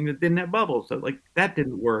facing that didn't have bubbles. So like that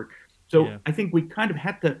didn't work. So I think we kind of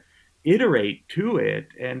had to iterate to it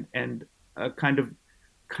and kind of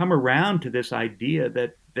come around to this idea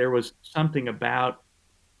that there was something about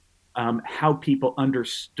how people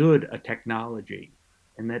understood a technology,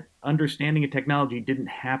 and that understanding a technology didn't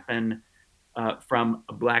happen from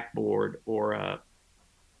a blackboard or a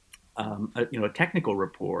technical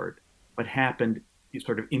report, but happened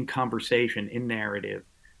sort of in conversation, in narrative,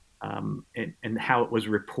 and how it was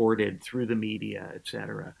reported through the media, et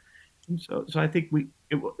cetera. And so I think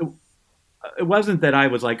it wasn't that I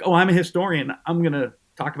was like, oh, I'm a historian, I'm going to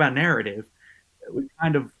talk about narrative. We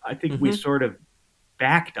kind of, I think we sort of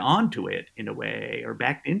backed onto it in a way, or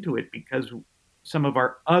backed into it because some of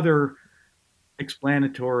our other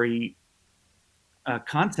explanatory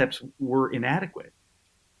concepts were inadequate.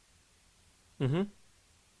 Mm-hmm.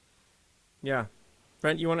 Yeah.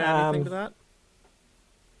 Brent, you want to add anything to that?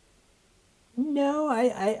 No,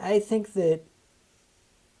 I think that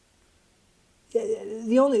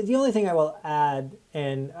the only thing I will add,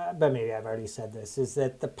 and but maybe I've already said this, is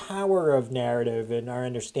that the power of narrative and our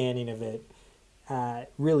understanding of it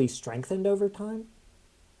really strengthened over time.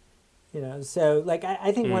 So like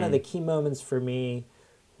I think one of the key moments for me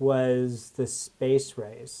was the space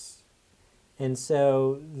race, and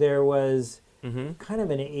so there was kind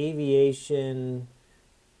of an aviation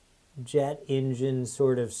jet engine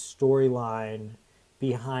sort of storyline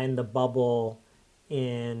behind the bubble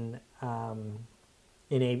in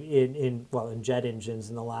jet engines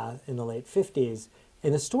in the late 50s,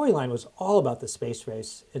 and the storyline was all about the space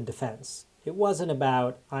race and defense. It wasn't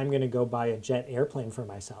about I'm going to go buy a jet airplane for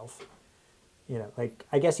myself. Like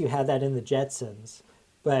I guess you had that in the Jetsons,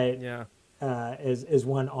 but as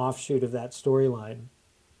one offshoot of that storyline.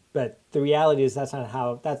 But the reality is that's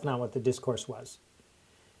not what the discourse was.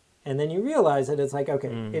 And then you realize that it's like, okay,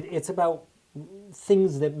 it's about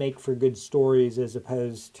things that make for good stories as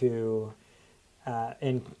opposed to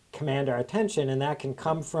and command our attention. And that can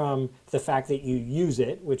come from the fact that you use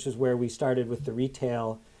it, which is where we started with the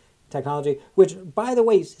retail technology, which, by the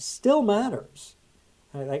way, still matters.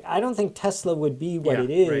 Like, I don't think Tesla would be what it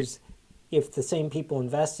is if the same people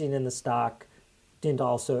investing in the stock didn't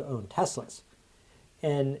also own Teslas.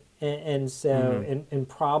 And so and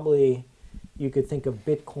probably you could think of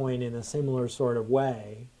Bitcoin in a similar sort of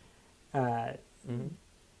way. But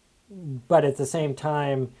at the same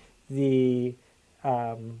time,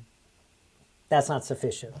 that's not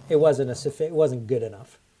sufficient. It wasn't good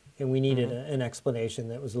enough, and we needed an explanation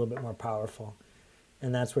that was a little bit more powerful,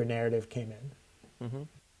 and that's where narrative came in.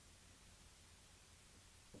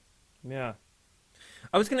 Yeah,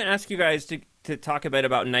 I was going to ask you guys to talk a bit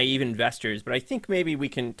about naive investors, but I think maybe we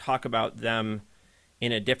can talk about them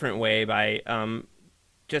in a different way by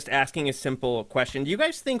just asking a simple question. Do you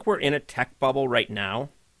guys think we're in a tech bubble right now?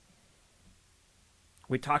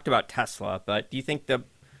 We talked about Tesla, but do you think the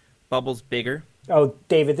bubble's bigger? Oh,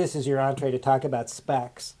 David, this is your entree to talk about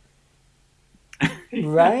specs.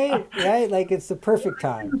 Right? Like, it's the perfect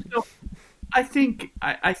time. I think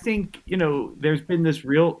there's been this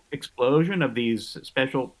real explosion of these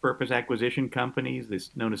special purpose acquisition companies, this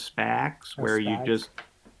known as SPACs, where you just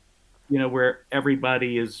where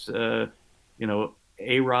everybody is A-Rod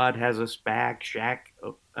has a SPAC, Shaq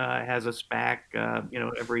has a SPAC,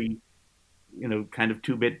 every kind of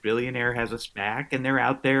two-bit billionaire has a SPAC, and they're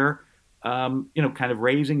out there kind of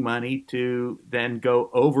raising money to then go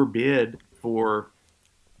overbid for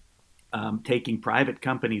taking private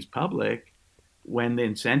companies public when the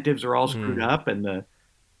incentives are all screwed up, and the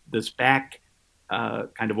SPAC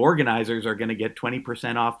kind of organizers are going to get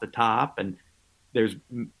 20% off the top, and there's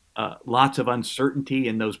lots of uncertainty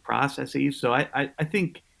in those processes. So I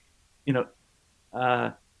think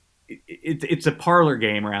it's a parlor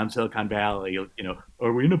game around Silicon Valley.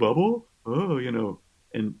 Are we in a bubble? Oh,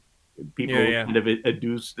 and people kind of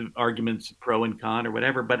adduce the arguments pro and con or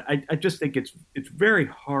whatever. But I just think it's very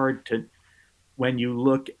hard to, when you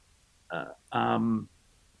look.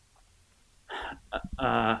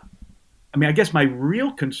 I guess my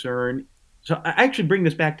real concern. So I actually bring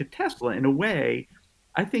this back to Tesla in a way.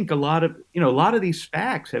 I think a lot of these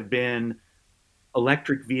SPACs have been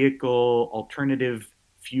electric vehicle, alternative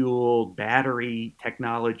fuel, battery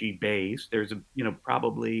technology based. There's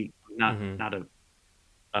probably not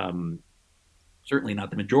certainly not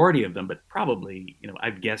the majority of them, but probably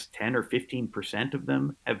I've guessed 10 or 15% of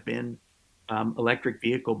them have been electric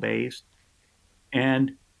vehicle based.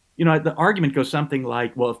 And the argument goes something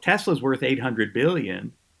like, well, if Tesla's worth 800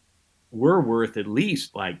 billion, we're worth at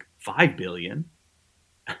least like 5 billion.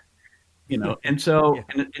 And so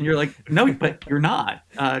and you're like, no, but you're not,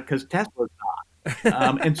 because Tesla's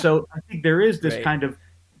not. And so I think there is this kind of,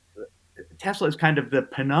 Tesla is kind of the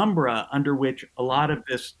penumbra under which a lot of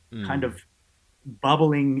this kind of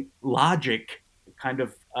bubbling logic kind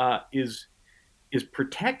of is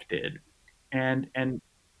protected and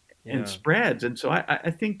spreads. And so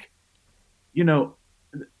I think,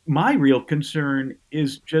 my real concern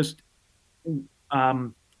is just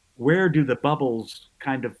where do the bubbles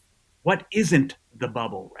kind of, what isn't the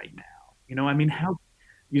bubble right now? How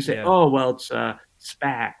you say, oh, well, it's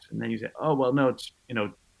SPACs. And then you say, oh, well, no, it's,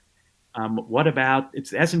 what about it's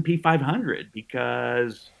the S&P 500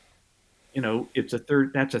 because, it's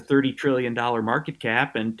that's a $30 trillion market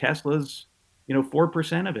cap and Tesla's,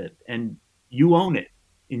 4% of it. And you own it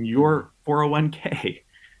in your 401k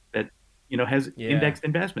that, has indexed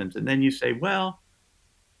investments. And then you say, well,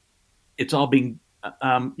 it's all being,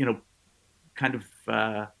 kind of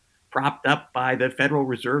propped up by the Federal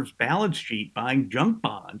Reserve's balance sheet buying junk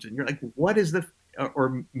bonds. And you're like, what is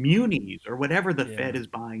or munis or whatever the Fed is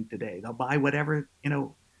buying today. They'll buy whatever,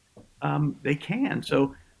 they can.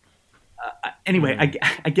 So anyway,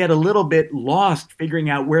 I get a little bit lost figuring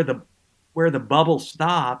out where the bubble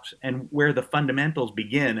stops and where the fundamentals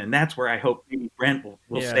begin. And that's where I hope maybe Brent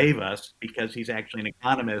will save us, because he's actually an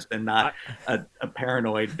economist and not a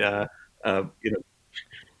paranoid,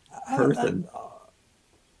 person.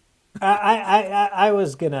 I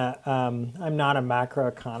was gonna. I'm not a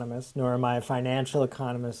macroeconomist, nor am I a financial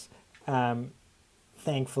economist.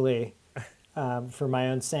 Thankfully, for my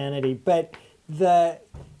own sanity. But the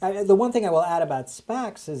one thing I will add about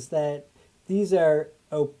SPACs is that these are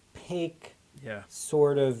opaque,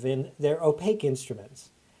 they're opaque instruments,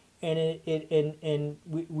 and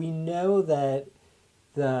we know that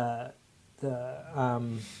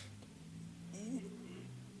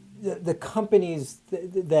the companies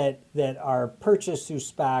that are purchased through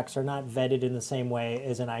SPACs are not vetted in the same way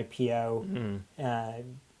as an IPO,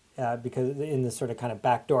 because in this sort of kind of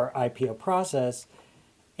backdoor IPO process.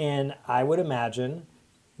 And I would imagine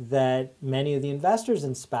that many of the investors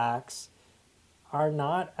in SPACs are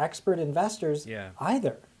not expert investors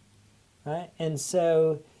either, right? And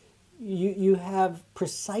so you have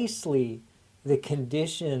precisely the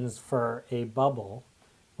conditions for a bubble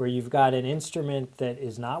where you've got an instrument that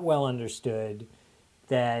is not well understood,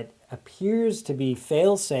 that appears to be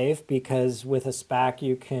fail-safe because with a SPAC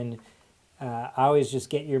you can always just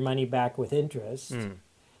get your money back with interest,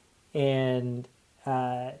 and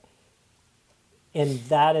that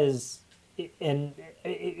is, and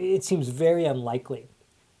it seems very unlikely.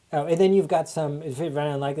 Oh, and then you've got some, it's very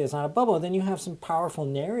unlikely it's not a bubble, then you have some powerful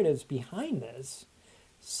narratives behind this,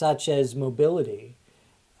 such as mobility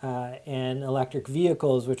and electric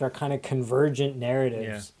vehicles, which are kind of convergent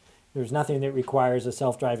narratives. There's nothing that requires a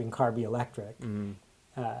self-driving car be electric.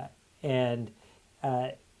 And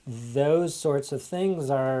those sorts of things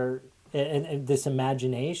are, and this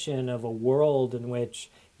imagination of a world in which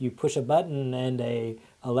you push a button and a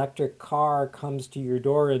electric car comes to your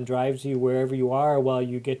door and drives you wherever you are while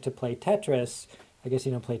you get to play Tetris. I guess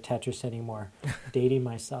you don't play Tetris anymore. Dating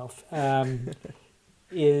myself.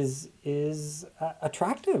 Is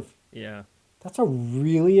attractive. Yeah. That's a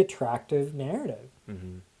really attractive narrative.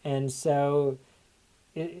 And so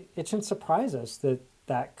it shouldn't surprise us that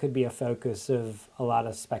that could be a focus of a lot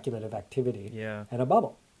of speculative activity in a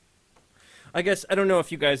bubble. I guess, I don't know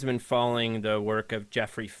if you guys have been following the work of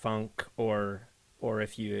Jeffrey Funk or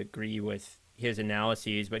if you agree with his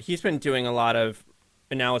analyses, but he's been doing a lot of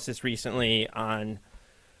analysis recently on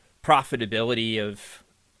profitability of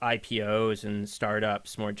IPOs and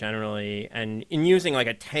startups more generally, and in using like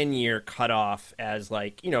a 10-year cutoff as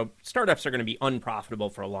like, startups are going to be unprofitable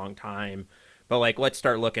for a long time, but like, let's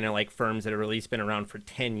start looking at like firms that have at least been around for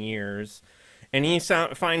 10 years. And he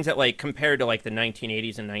finds that like compared to like the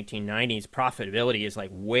 1980s and 1990s, profitability is like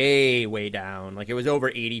way, way down. Like it was over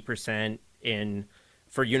 80%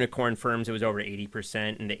 for unicorn firms, it was over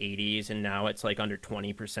 80% in the 80s, and now it's like under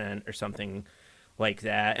 20% or something like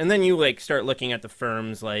that. And then you like start looking at the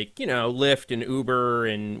firms like, Lyft and Uber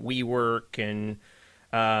and WeWork and,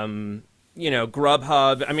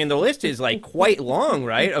 Grubhub. I mean, the list is like quite long,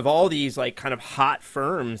 right? Of all these like kind of hot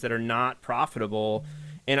firms that are not profitable.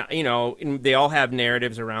 And, and they all have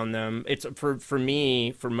narratives around them. It's for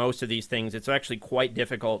me, for most of these things, it's actually quite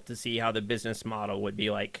difficult to see how the business model would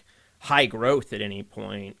be like high growth at any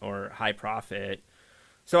point or high profit.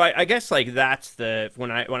 So I guess like that's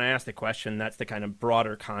when I asked the question, that's the kind of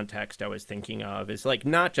broader context I was thinking of, is like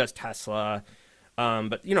not just Tesla,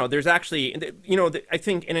 but there's actually I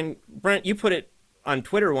think, and then Brent, you put it on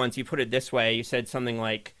Twitter once. You put it this way. You said something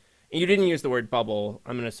like, you didn't use the word bubble.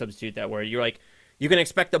 I'm going to substitute that word. You're like, you can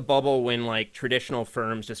expect a bubble when like traditional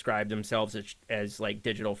firms describe themselves as like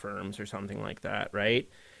digital firms or something like that, right?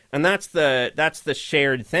 And that's the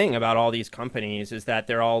shared thing about all these companies, is that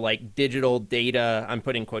they're all like digital data. I'm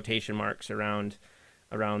putting quotation marks around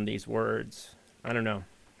these words. I don't know.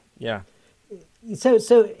 Yeah. So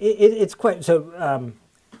it's quite so.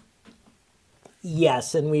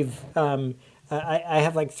 Yes, and we've. I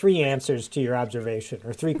have like 3 answers to your observation,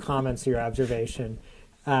 or 3 comments to your observation.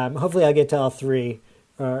 Hopefully, I'll get to all 3,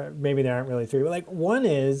 or maybe there aren't really 3. But like one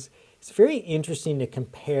is, it's very interesting to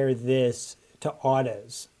compare this to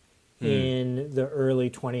autos in the early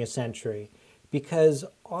 20th century, because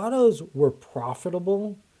autos were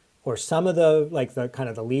profitable, or some of the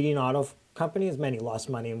leading auto companies, many lost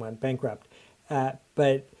money and went bankrupt,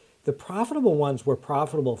 but the profitable ones were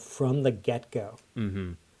profitable from the get-go.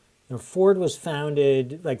 Ford was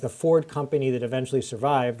founded, like the Ford company that eventually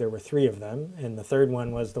survived, there were 3 of them, and the third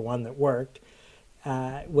one was the one that worked,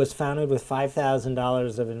 was founded with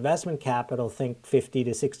 $5,000 of investment capital, think $50,000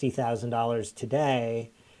 to $60,000 today.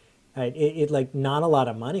 It like not a lot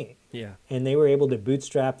of money. Yeah. And they were able to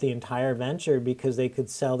bootstrap the entire venture because they could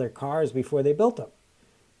sell their cars before they built them.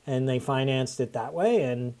 And they financed it that way,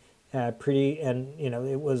 and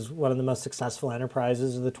it was one of the most successful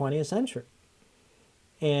enterprises of the 20th century.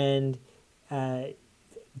 And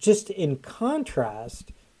just in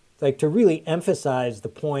contrast, like to really emphasize the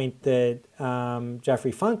point that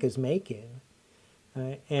Jeffrey Funk is making,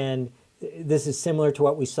 and this is similar to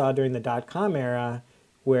what we saw during the dot-com era,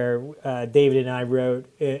 where David and I wrote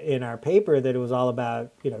in our paper that it was all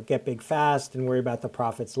about, get big fast and worry about the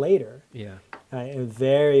profits later. Yeah. A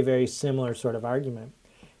very, very similar sort of argument.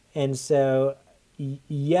 And so,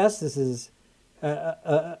 yes, this is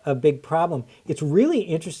a big problem. It's really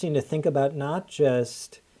interesting to think about not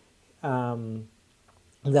just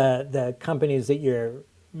the companies that you're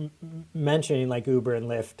mentioning, like Uber and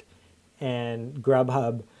Lyft and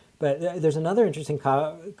Grubhub. But there's another interesting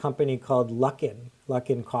company called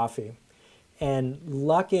Luckin Coffee, and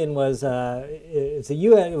Luckin was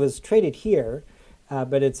it was traded here,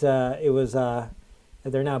 but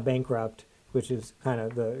they're now bankrupt, which is kind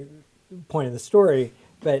of the point of the story.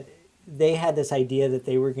 But they had this idea that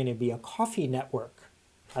they were going to be a coffee network.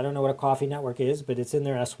 I don't know what a coffee network is, but it's in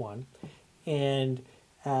their S1, and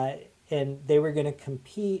they were going to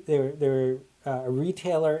compete. They were a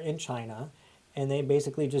retailer in China, and they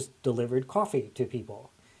basically just delivered coffee to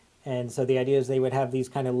people. And so the idea is they would have these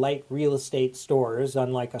kind of light real estate stores,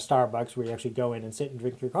 unlike a Starbucks where you actually go in and sit and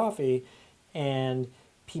drink your coffee, and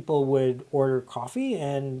people would order coffee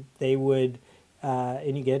and they would,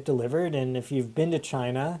 and you get it delivered. And if you've been to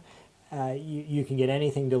China, you can get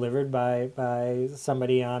anything delivered by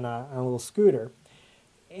somebody on a little scooter.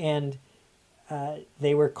 And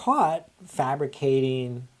they were caught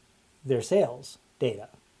fabricating their sales data,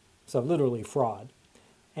 so literally fraud.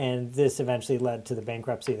 And this eventually led to the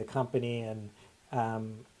bankruptcy of the company.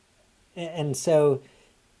 And so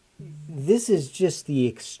this is just the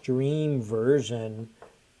extreme version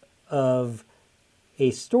of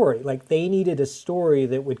a story. Like, they needed a story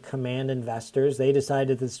that would command investors. They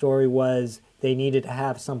decided the story was they needed to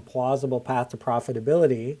have some plausible path to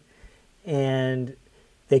profitability, and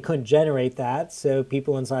they couldn't generate that, so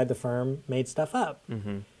people inside the firm made stuff up.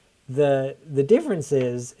 Mm-hmm. The difference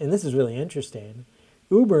is, and this is really interesting,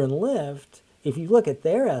 Uber and Lyft, if you look at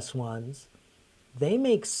their S1s, they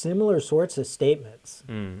make similar sorts of statements.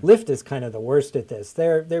 Lyft is kind of the worst at this.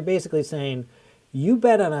 They're basically saying, you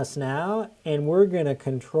bet on us now, and we're going to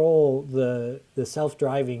control the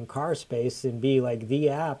self-driving car space and be like the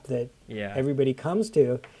app that everybody comes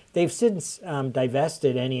to. They've since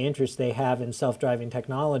divested any interest they have in self-driving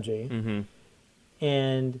technology. Mm-hmm.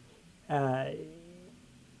 And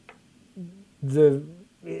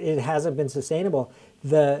it hasn't been sustainable.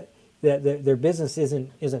 Their business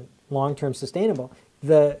isn't long-term sustainable.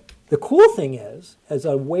 The cool thing is, as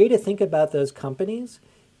a way to think about those companies,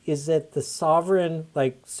 is that the sovereign,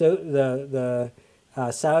 the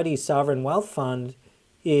Saudi sovereign wealth fund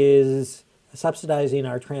is subsidizing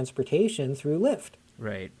our transportation through Lyft,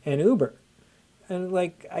 right, and Uber, and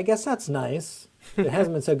I guess that's nice. It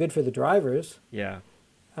hasn't been so good for the drivers. Yeah.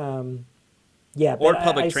 Yeah, or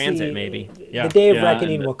public transit, maybe. The day of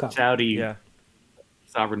reckoning will come. Saudi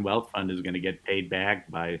sovereign wealth fund is going to get paid back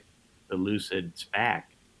by the Lucid SPAC.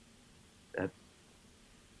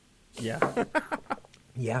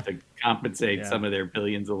 To compensate some of their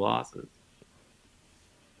billions of losses.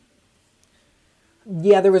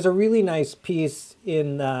 Yeah, there was a really nice piece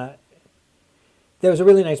in the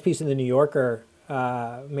New Yorker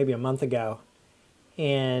maybe a month ago,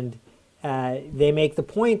 and they make the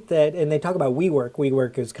point that, and they talk about WeWork.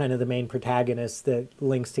 WeWork is kind of the main protagonist that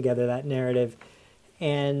links together that narrative.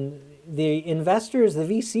 And the investors, the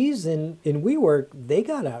VCs in WeWork, they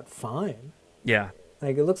got out fine. Yeah.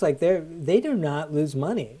 Like, it looks like they do not lose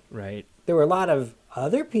money. Right. There were a lot of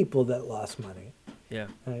other people that lost money. Yeah.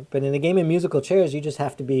 Right? But in a game of musical chairs, you just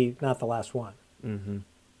have to be not the last one. Mm-hmm.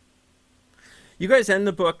 You guys end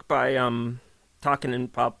the book by talking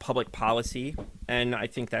about public policy, and I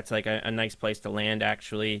think that's like a nice place to land,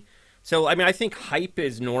 actually. So, I mean, I think hype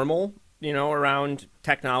is normal, around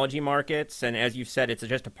technology markets, and as you've said, it's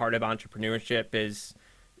just a part of entrepreneurship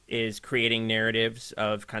is creating narratives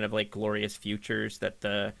of kind of like glorious futures that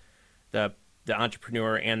the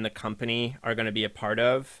entrepreneur and the company are going to be a part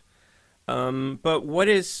of. But what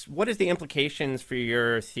is the implications for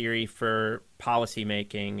your theory for policy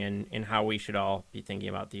making and how we should all be thinking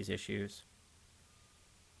about these issues?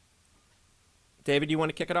 David, do you want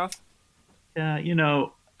to kick it off?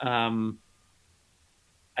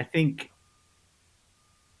 I think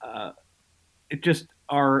it just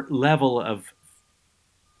our level of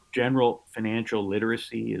general financial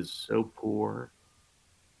literacy is so poor.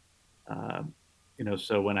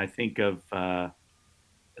 So when I think of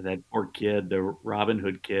that poor kid, the Robin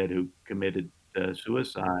Hood kid who committed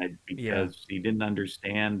suicide because he didn't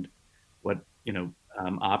understand what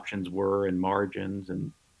options were and margins,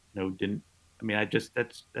 and didn't. I mean,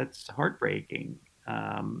 that's heartbreaking.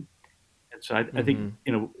 And so I think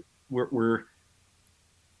we're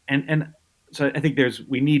and so I think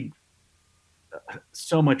we need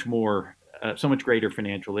so much more, so much greater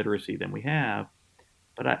financial literacy than we have.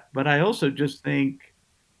 But I also just think,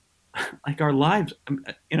 like, our lives,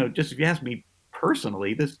 just if you ask me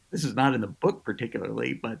personally, this is not in the book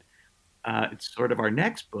particularly, but it's sort of our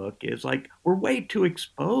next book is like, we're way too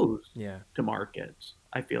exposed to markets.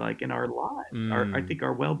 I feel like in our lives, I think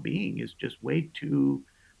our well-being is just way too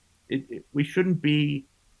we shouldn't be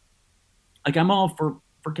like, I'm all for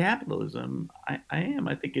capitalism. I am.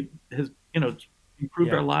 I think it has, it's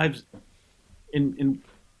improved our lives in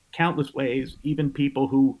countless ways. Even people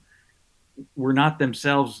who were not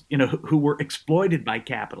themselves, who were exploited by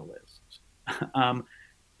capitalists.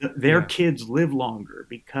 Their kids live longer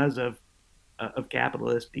because of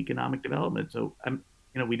capitalist economic development. So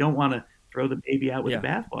we don't want to throw the baby out with the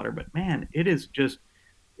bathwater, but man, it is just,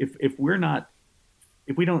 if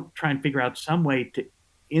we don't try and figure out some way to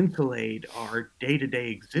insulate our day-to-day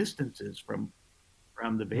existences from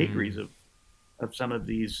the vagaries of some of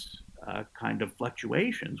these kind of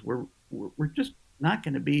fluctuations, we're just not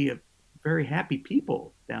going to be a very happy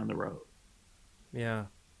people down the road. Yeah.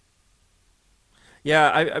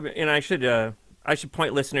 Yeah, I should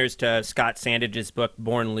point listeners to Scott Sandage's book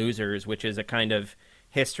Born Losers, which is a kind of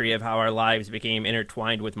history of how our lives became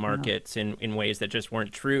intertwined with markets in ways that just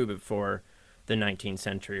weren't true before the 19th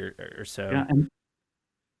century or so. Yeah, and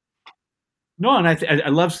I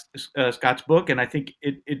love Scott's book, and I think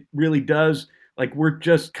it really does. Like, we're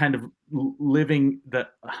just kind of living the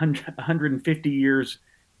 150 years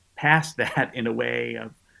past that in a way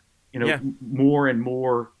of, more and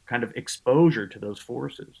more kind of exposure to those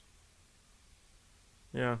forces.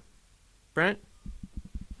 Yeah. Brent?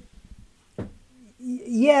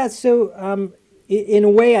 Yeah, so in a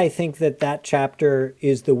way, I think that chapter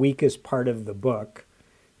is the weakest part of the book.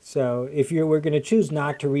 So if we're going to choose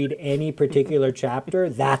not to read any particular chapter,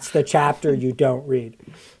 that's the chapter you don't read.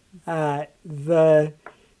 The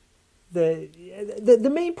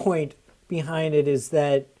main point behind it is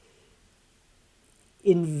that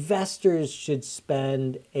investors should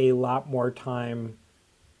spend a lot more time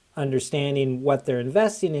understanding what they're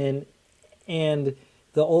investing in. And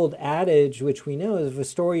the old adage, which we know, is if a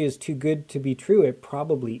story is too good to be true, it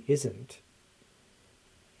probably isn't.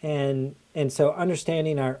 And so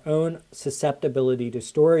understanding our own susceptibility to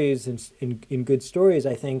stories in good stories,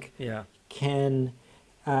 I think, can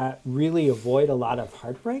really avoid a lot of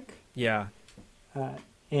heartbreak. Yeah.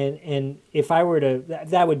 And if I were to,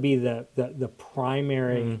 that would be the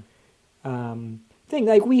primary thing.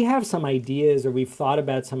 Like, we have some ideas, or we've thought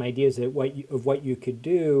about some ideas of what you could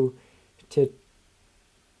do to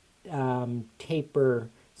taper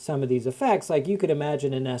some of these effects. Like, you could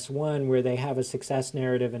imagine an S1 where they have a success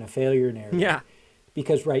narrative and a failure narrative. Yeah.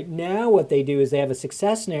 Because right now what they do is they have a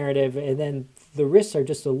success narrative, and then the risks are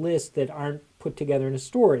just a list that aren't put together in a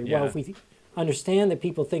story. Yeah. Well, if we understand that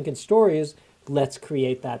people think in stories, let's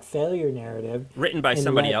create that failure narrative. Written by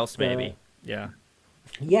somebody else, maybe. Yeah.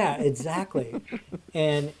 Yeah, exactly.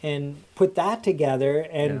 and put that together,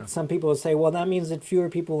 and some people will say, well, that means that fewer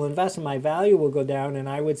people will invest and my value will go down. And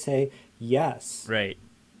I would say, yes. Right.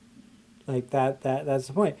 Like that's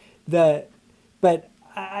the point. But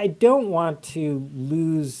I don't want to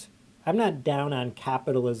lose. I'm not down on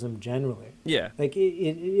capitalism generally. Yeah. Like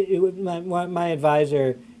my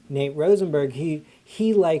advisor, Nate Rosenberg,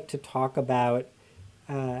 he liked to talk about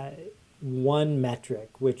one metric,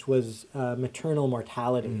 which was maternal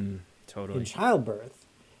mortality in childbirth.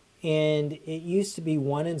 And it used to be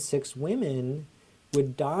 1 in 6 women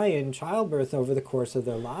would die in childbirth over the course of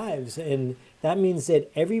their lives. And that means that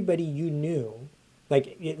everybody you knew,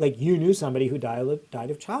 like you knew somebody who died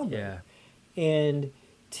of childbirth. Yeah. And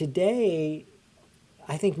today,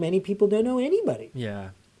 I think many people don't know anybody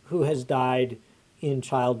who has died in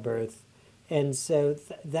childbirth. And so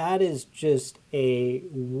that is just a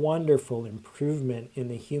wonderful improvement in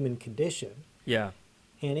the human condition. Yeah.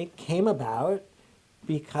 And it came about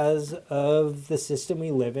because of the system we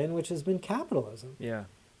live in, which has been capitalism. Yeah.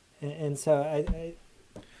 And so I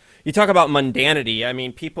you talk about mundanity. I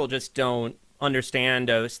mean, people just don't understand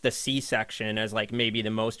the C-section as like maybe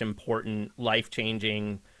the most important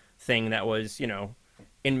life-changing thing that was,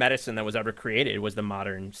 in medicine that was ever created was the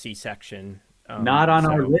modern C-section. Not on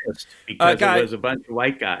our list because it was a bunch of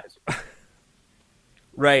white guys.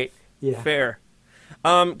 Right. Yeah. Fair.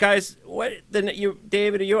 Guys,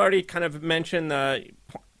 David, you already kind of mentioned the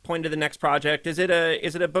point of the next project. Is it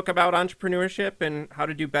a book about entrepreneurship and how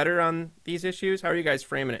to do better on these issues? How are you guys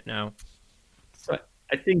framing it now? So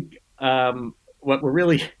I think what we're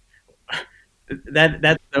really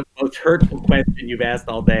that's the most hurtful question you've asked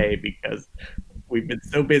all day, because we've been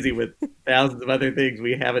so busy with thousands of other things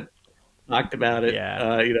we haven't talked about it.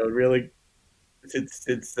 Yeah. Really.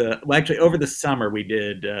 Since well, actually, over the summer we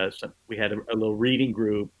did. We had a little reading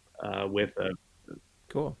group with a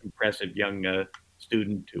impressive young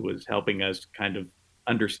student who was helping us kind of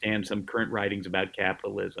understand some current writings about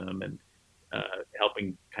capitalism and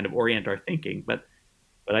helping kind of orient our thinking. But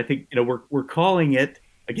I think we're calling it,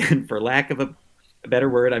 again, for lack of a better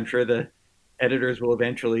word. I'm sure the editors will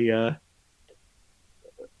eventually,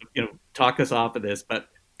 talk us off of this, but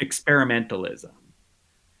experimentalism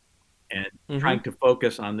and trying to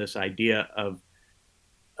focus on this idea of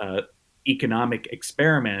economic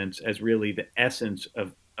experiments as really the essence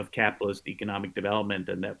of capitalist economic development,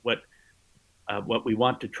 and that what we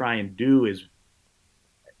want to try and do is,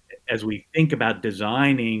 as we think about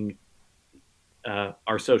designing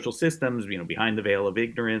our social systems, behind the veil of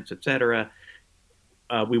ignorance, et cetera,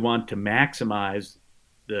 we want to maximize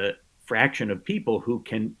the fraction of people who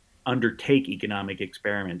can undertake economic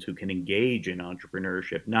experiments, who can engage in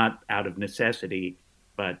entrepreneurship, not out of necessity,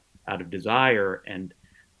 but out of desire and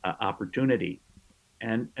opportunity.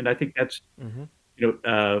 And I think that's,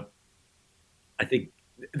 I think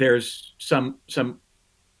there's some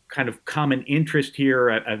kind of common interest here.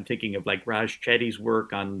 I'm thinking of like Raj Chetty's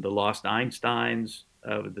work on the Lost Einsteins,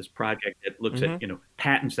 this project that looks at,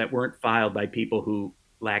 patents that weren't filed by people who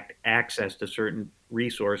lacked access to certain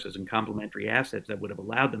resources and complementary assets that would have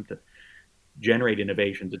allowed them to generate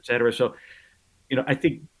innovations, et cetera. So, I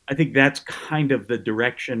think that's kind of the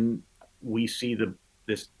direction we see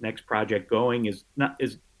this next project going, is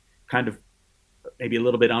kind of maybe a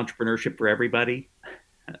little bit entrepreneurship for everybody,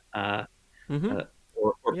 or as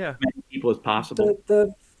many people as possible.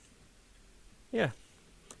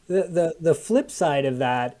 The flip side of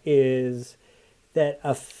that is that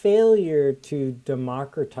a failure to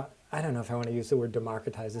democratize, I don't know if I want to use the word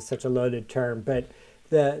democratize, it's such a loaded term, but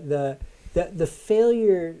the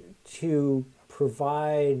failure to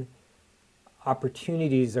provide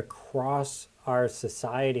opportunities across our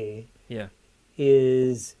society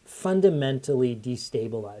is fundamentally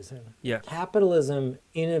destabilizing. Capitalism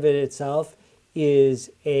in of it itself is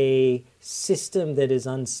a system that is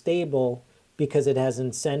unstable because it has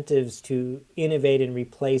incentives to innovate and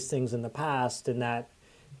replace things in the past, and that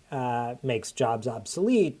makes jobs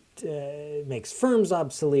obsolete, makes firms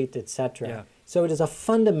obsolete, etc. So it is a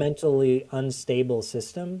fundamentally unstable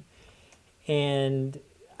system, and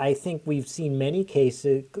I think we've seen many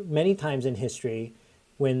times in history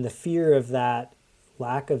when the fear of that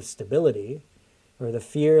lack of stability, or the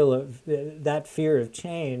fear of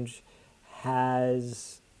change,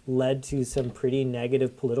 has led to some pretty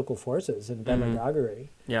negative political forces and demagoguery.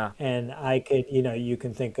 And you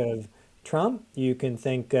can think of Trump, you can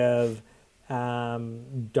think of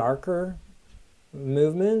darker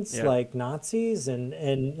movements like Nazis,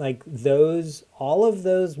 and like all of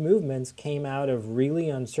those movements came out of really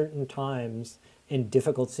uncertain times in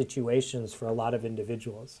difficult situations for a lot of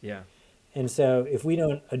individuals. And so if we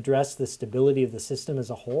don't address the stability of the system as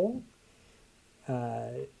a whole,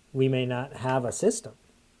 we may not have a system.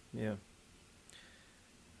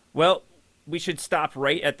 Well, we should stop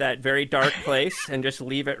right at that very dark place and just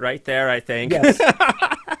leave it right there, I think.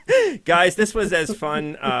 Guys, this was as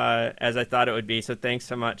fun as I thought it would be, so thanks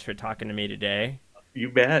so much for talking to me today. You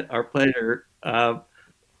bet. Our pleasure.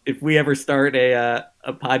 If we ever start a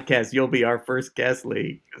podcast, you'll be our first guest,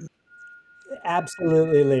 Lee.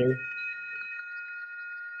 Absolutely, Lee.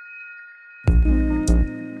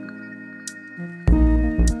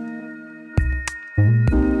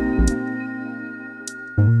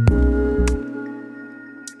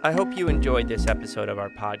 I hope you enjoyed this episode of our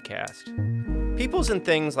podcast. Peoples and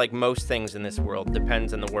things, like most things in this world,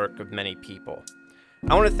 depends on the work of many people.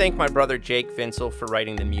 I want to thank my brother Jake Vinsel for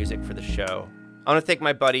writing the music for the show. I want to thank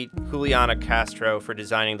my buddy Juliana Castro for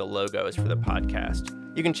designing the logos for the podcast.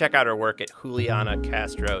 You can check out her work at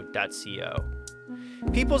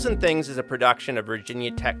julianacastro.co. Peoples and Things is a production of Virginia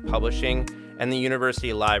Tech Publishing and the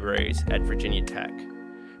University Libraries at Virginia Tech.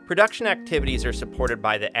 Production activities are supported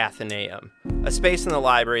by the Athenaeum, a space in the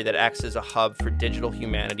library that acts as a hub for digital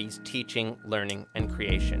humanities teaching, learning, and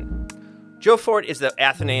creation. Joe Fort is the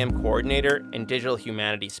Athenaeum coordinator and digital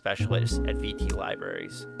humanities specialist at VT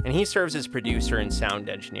Libraries, and he serves as producer and sound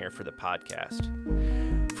engineer for the podcast.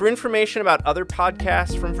 For information about other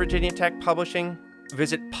podcasts from Virginia Tech Publishing,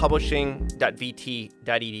 visit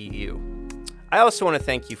publishing.vt.edu. I also want to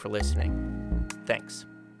thank you for listening. Thanks.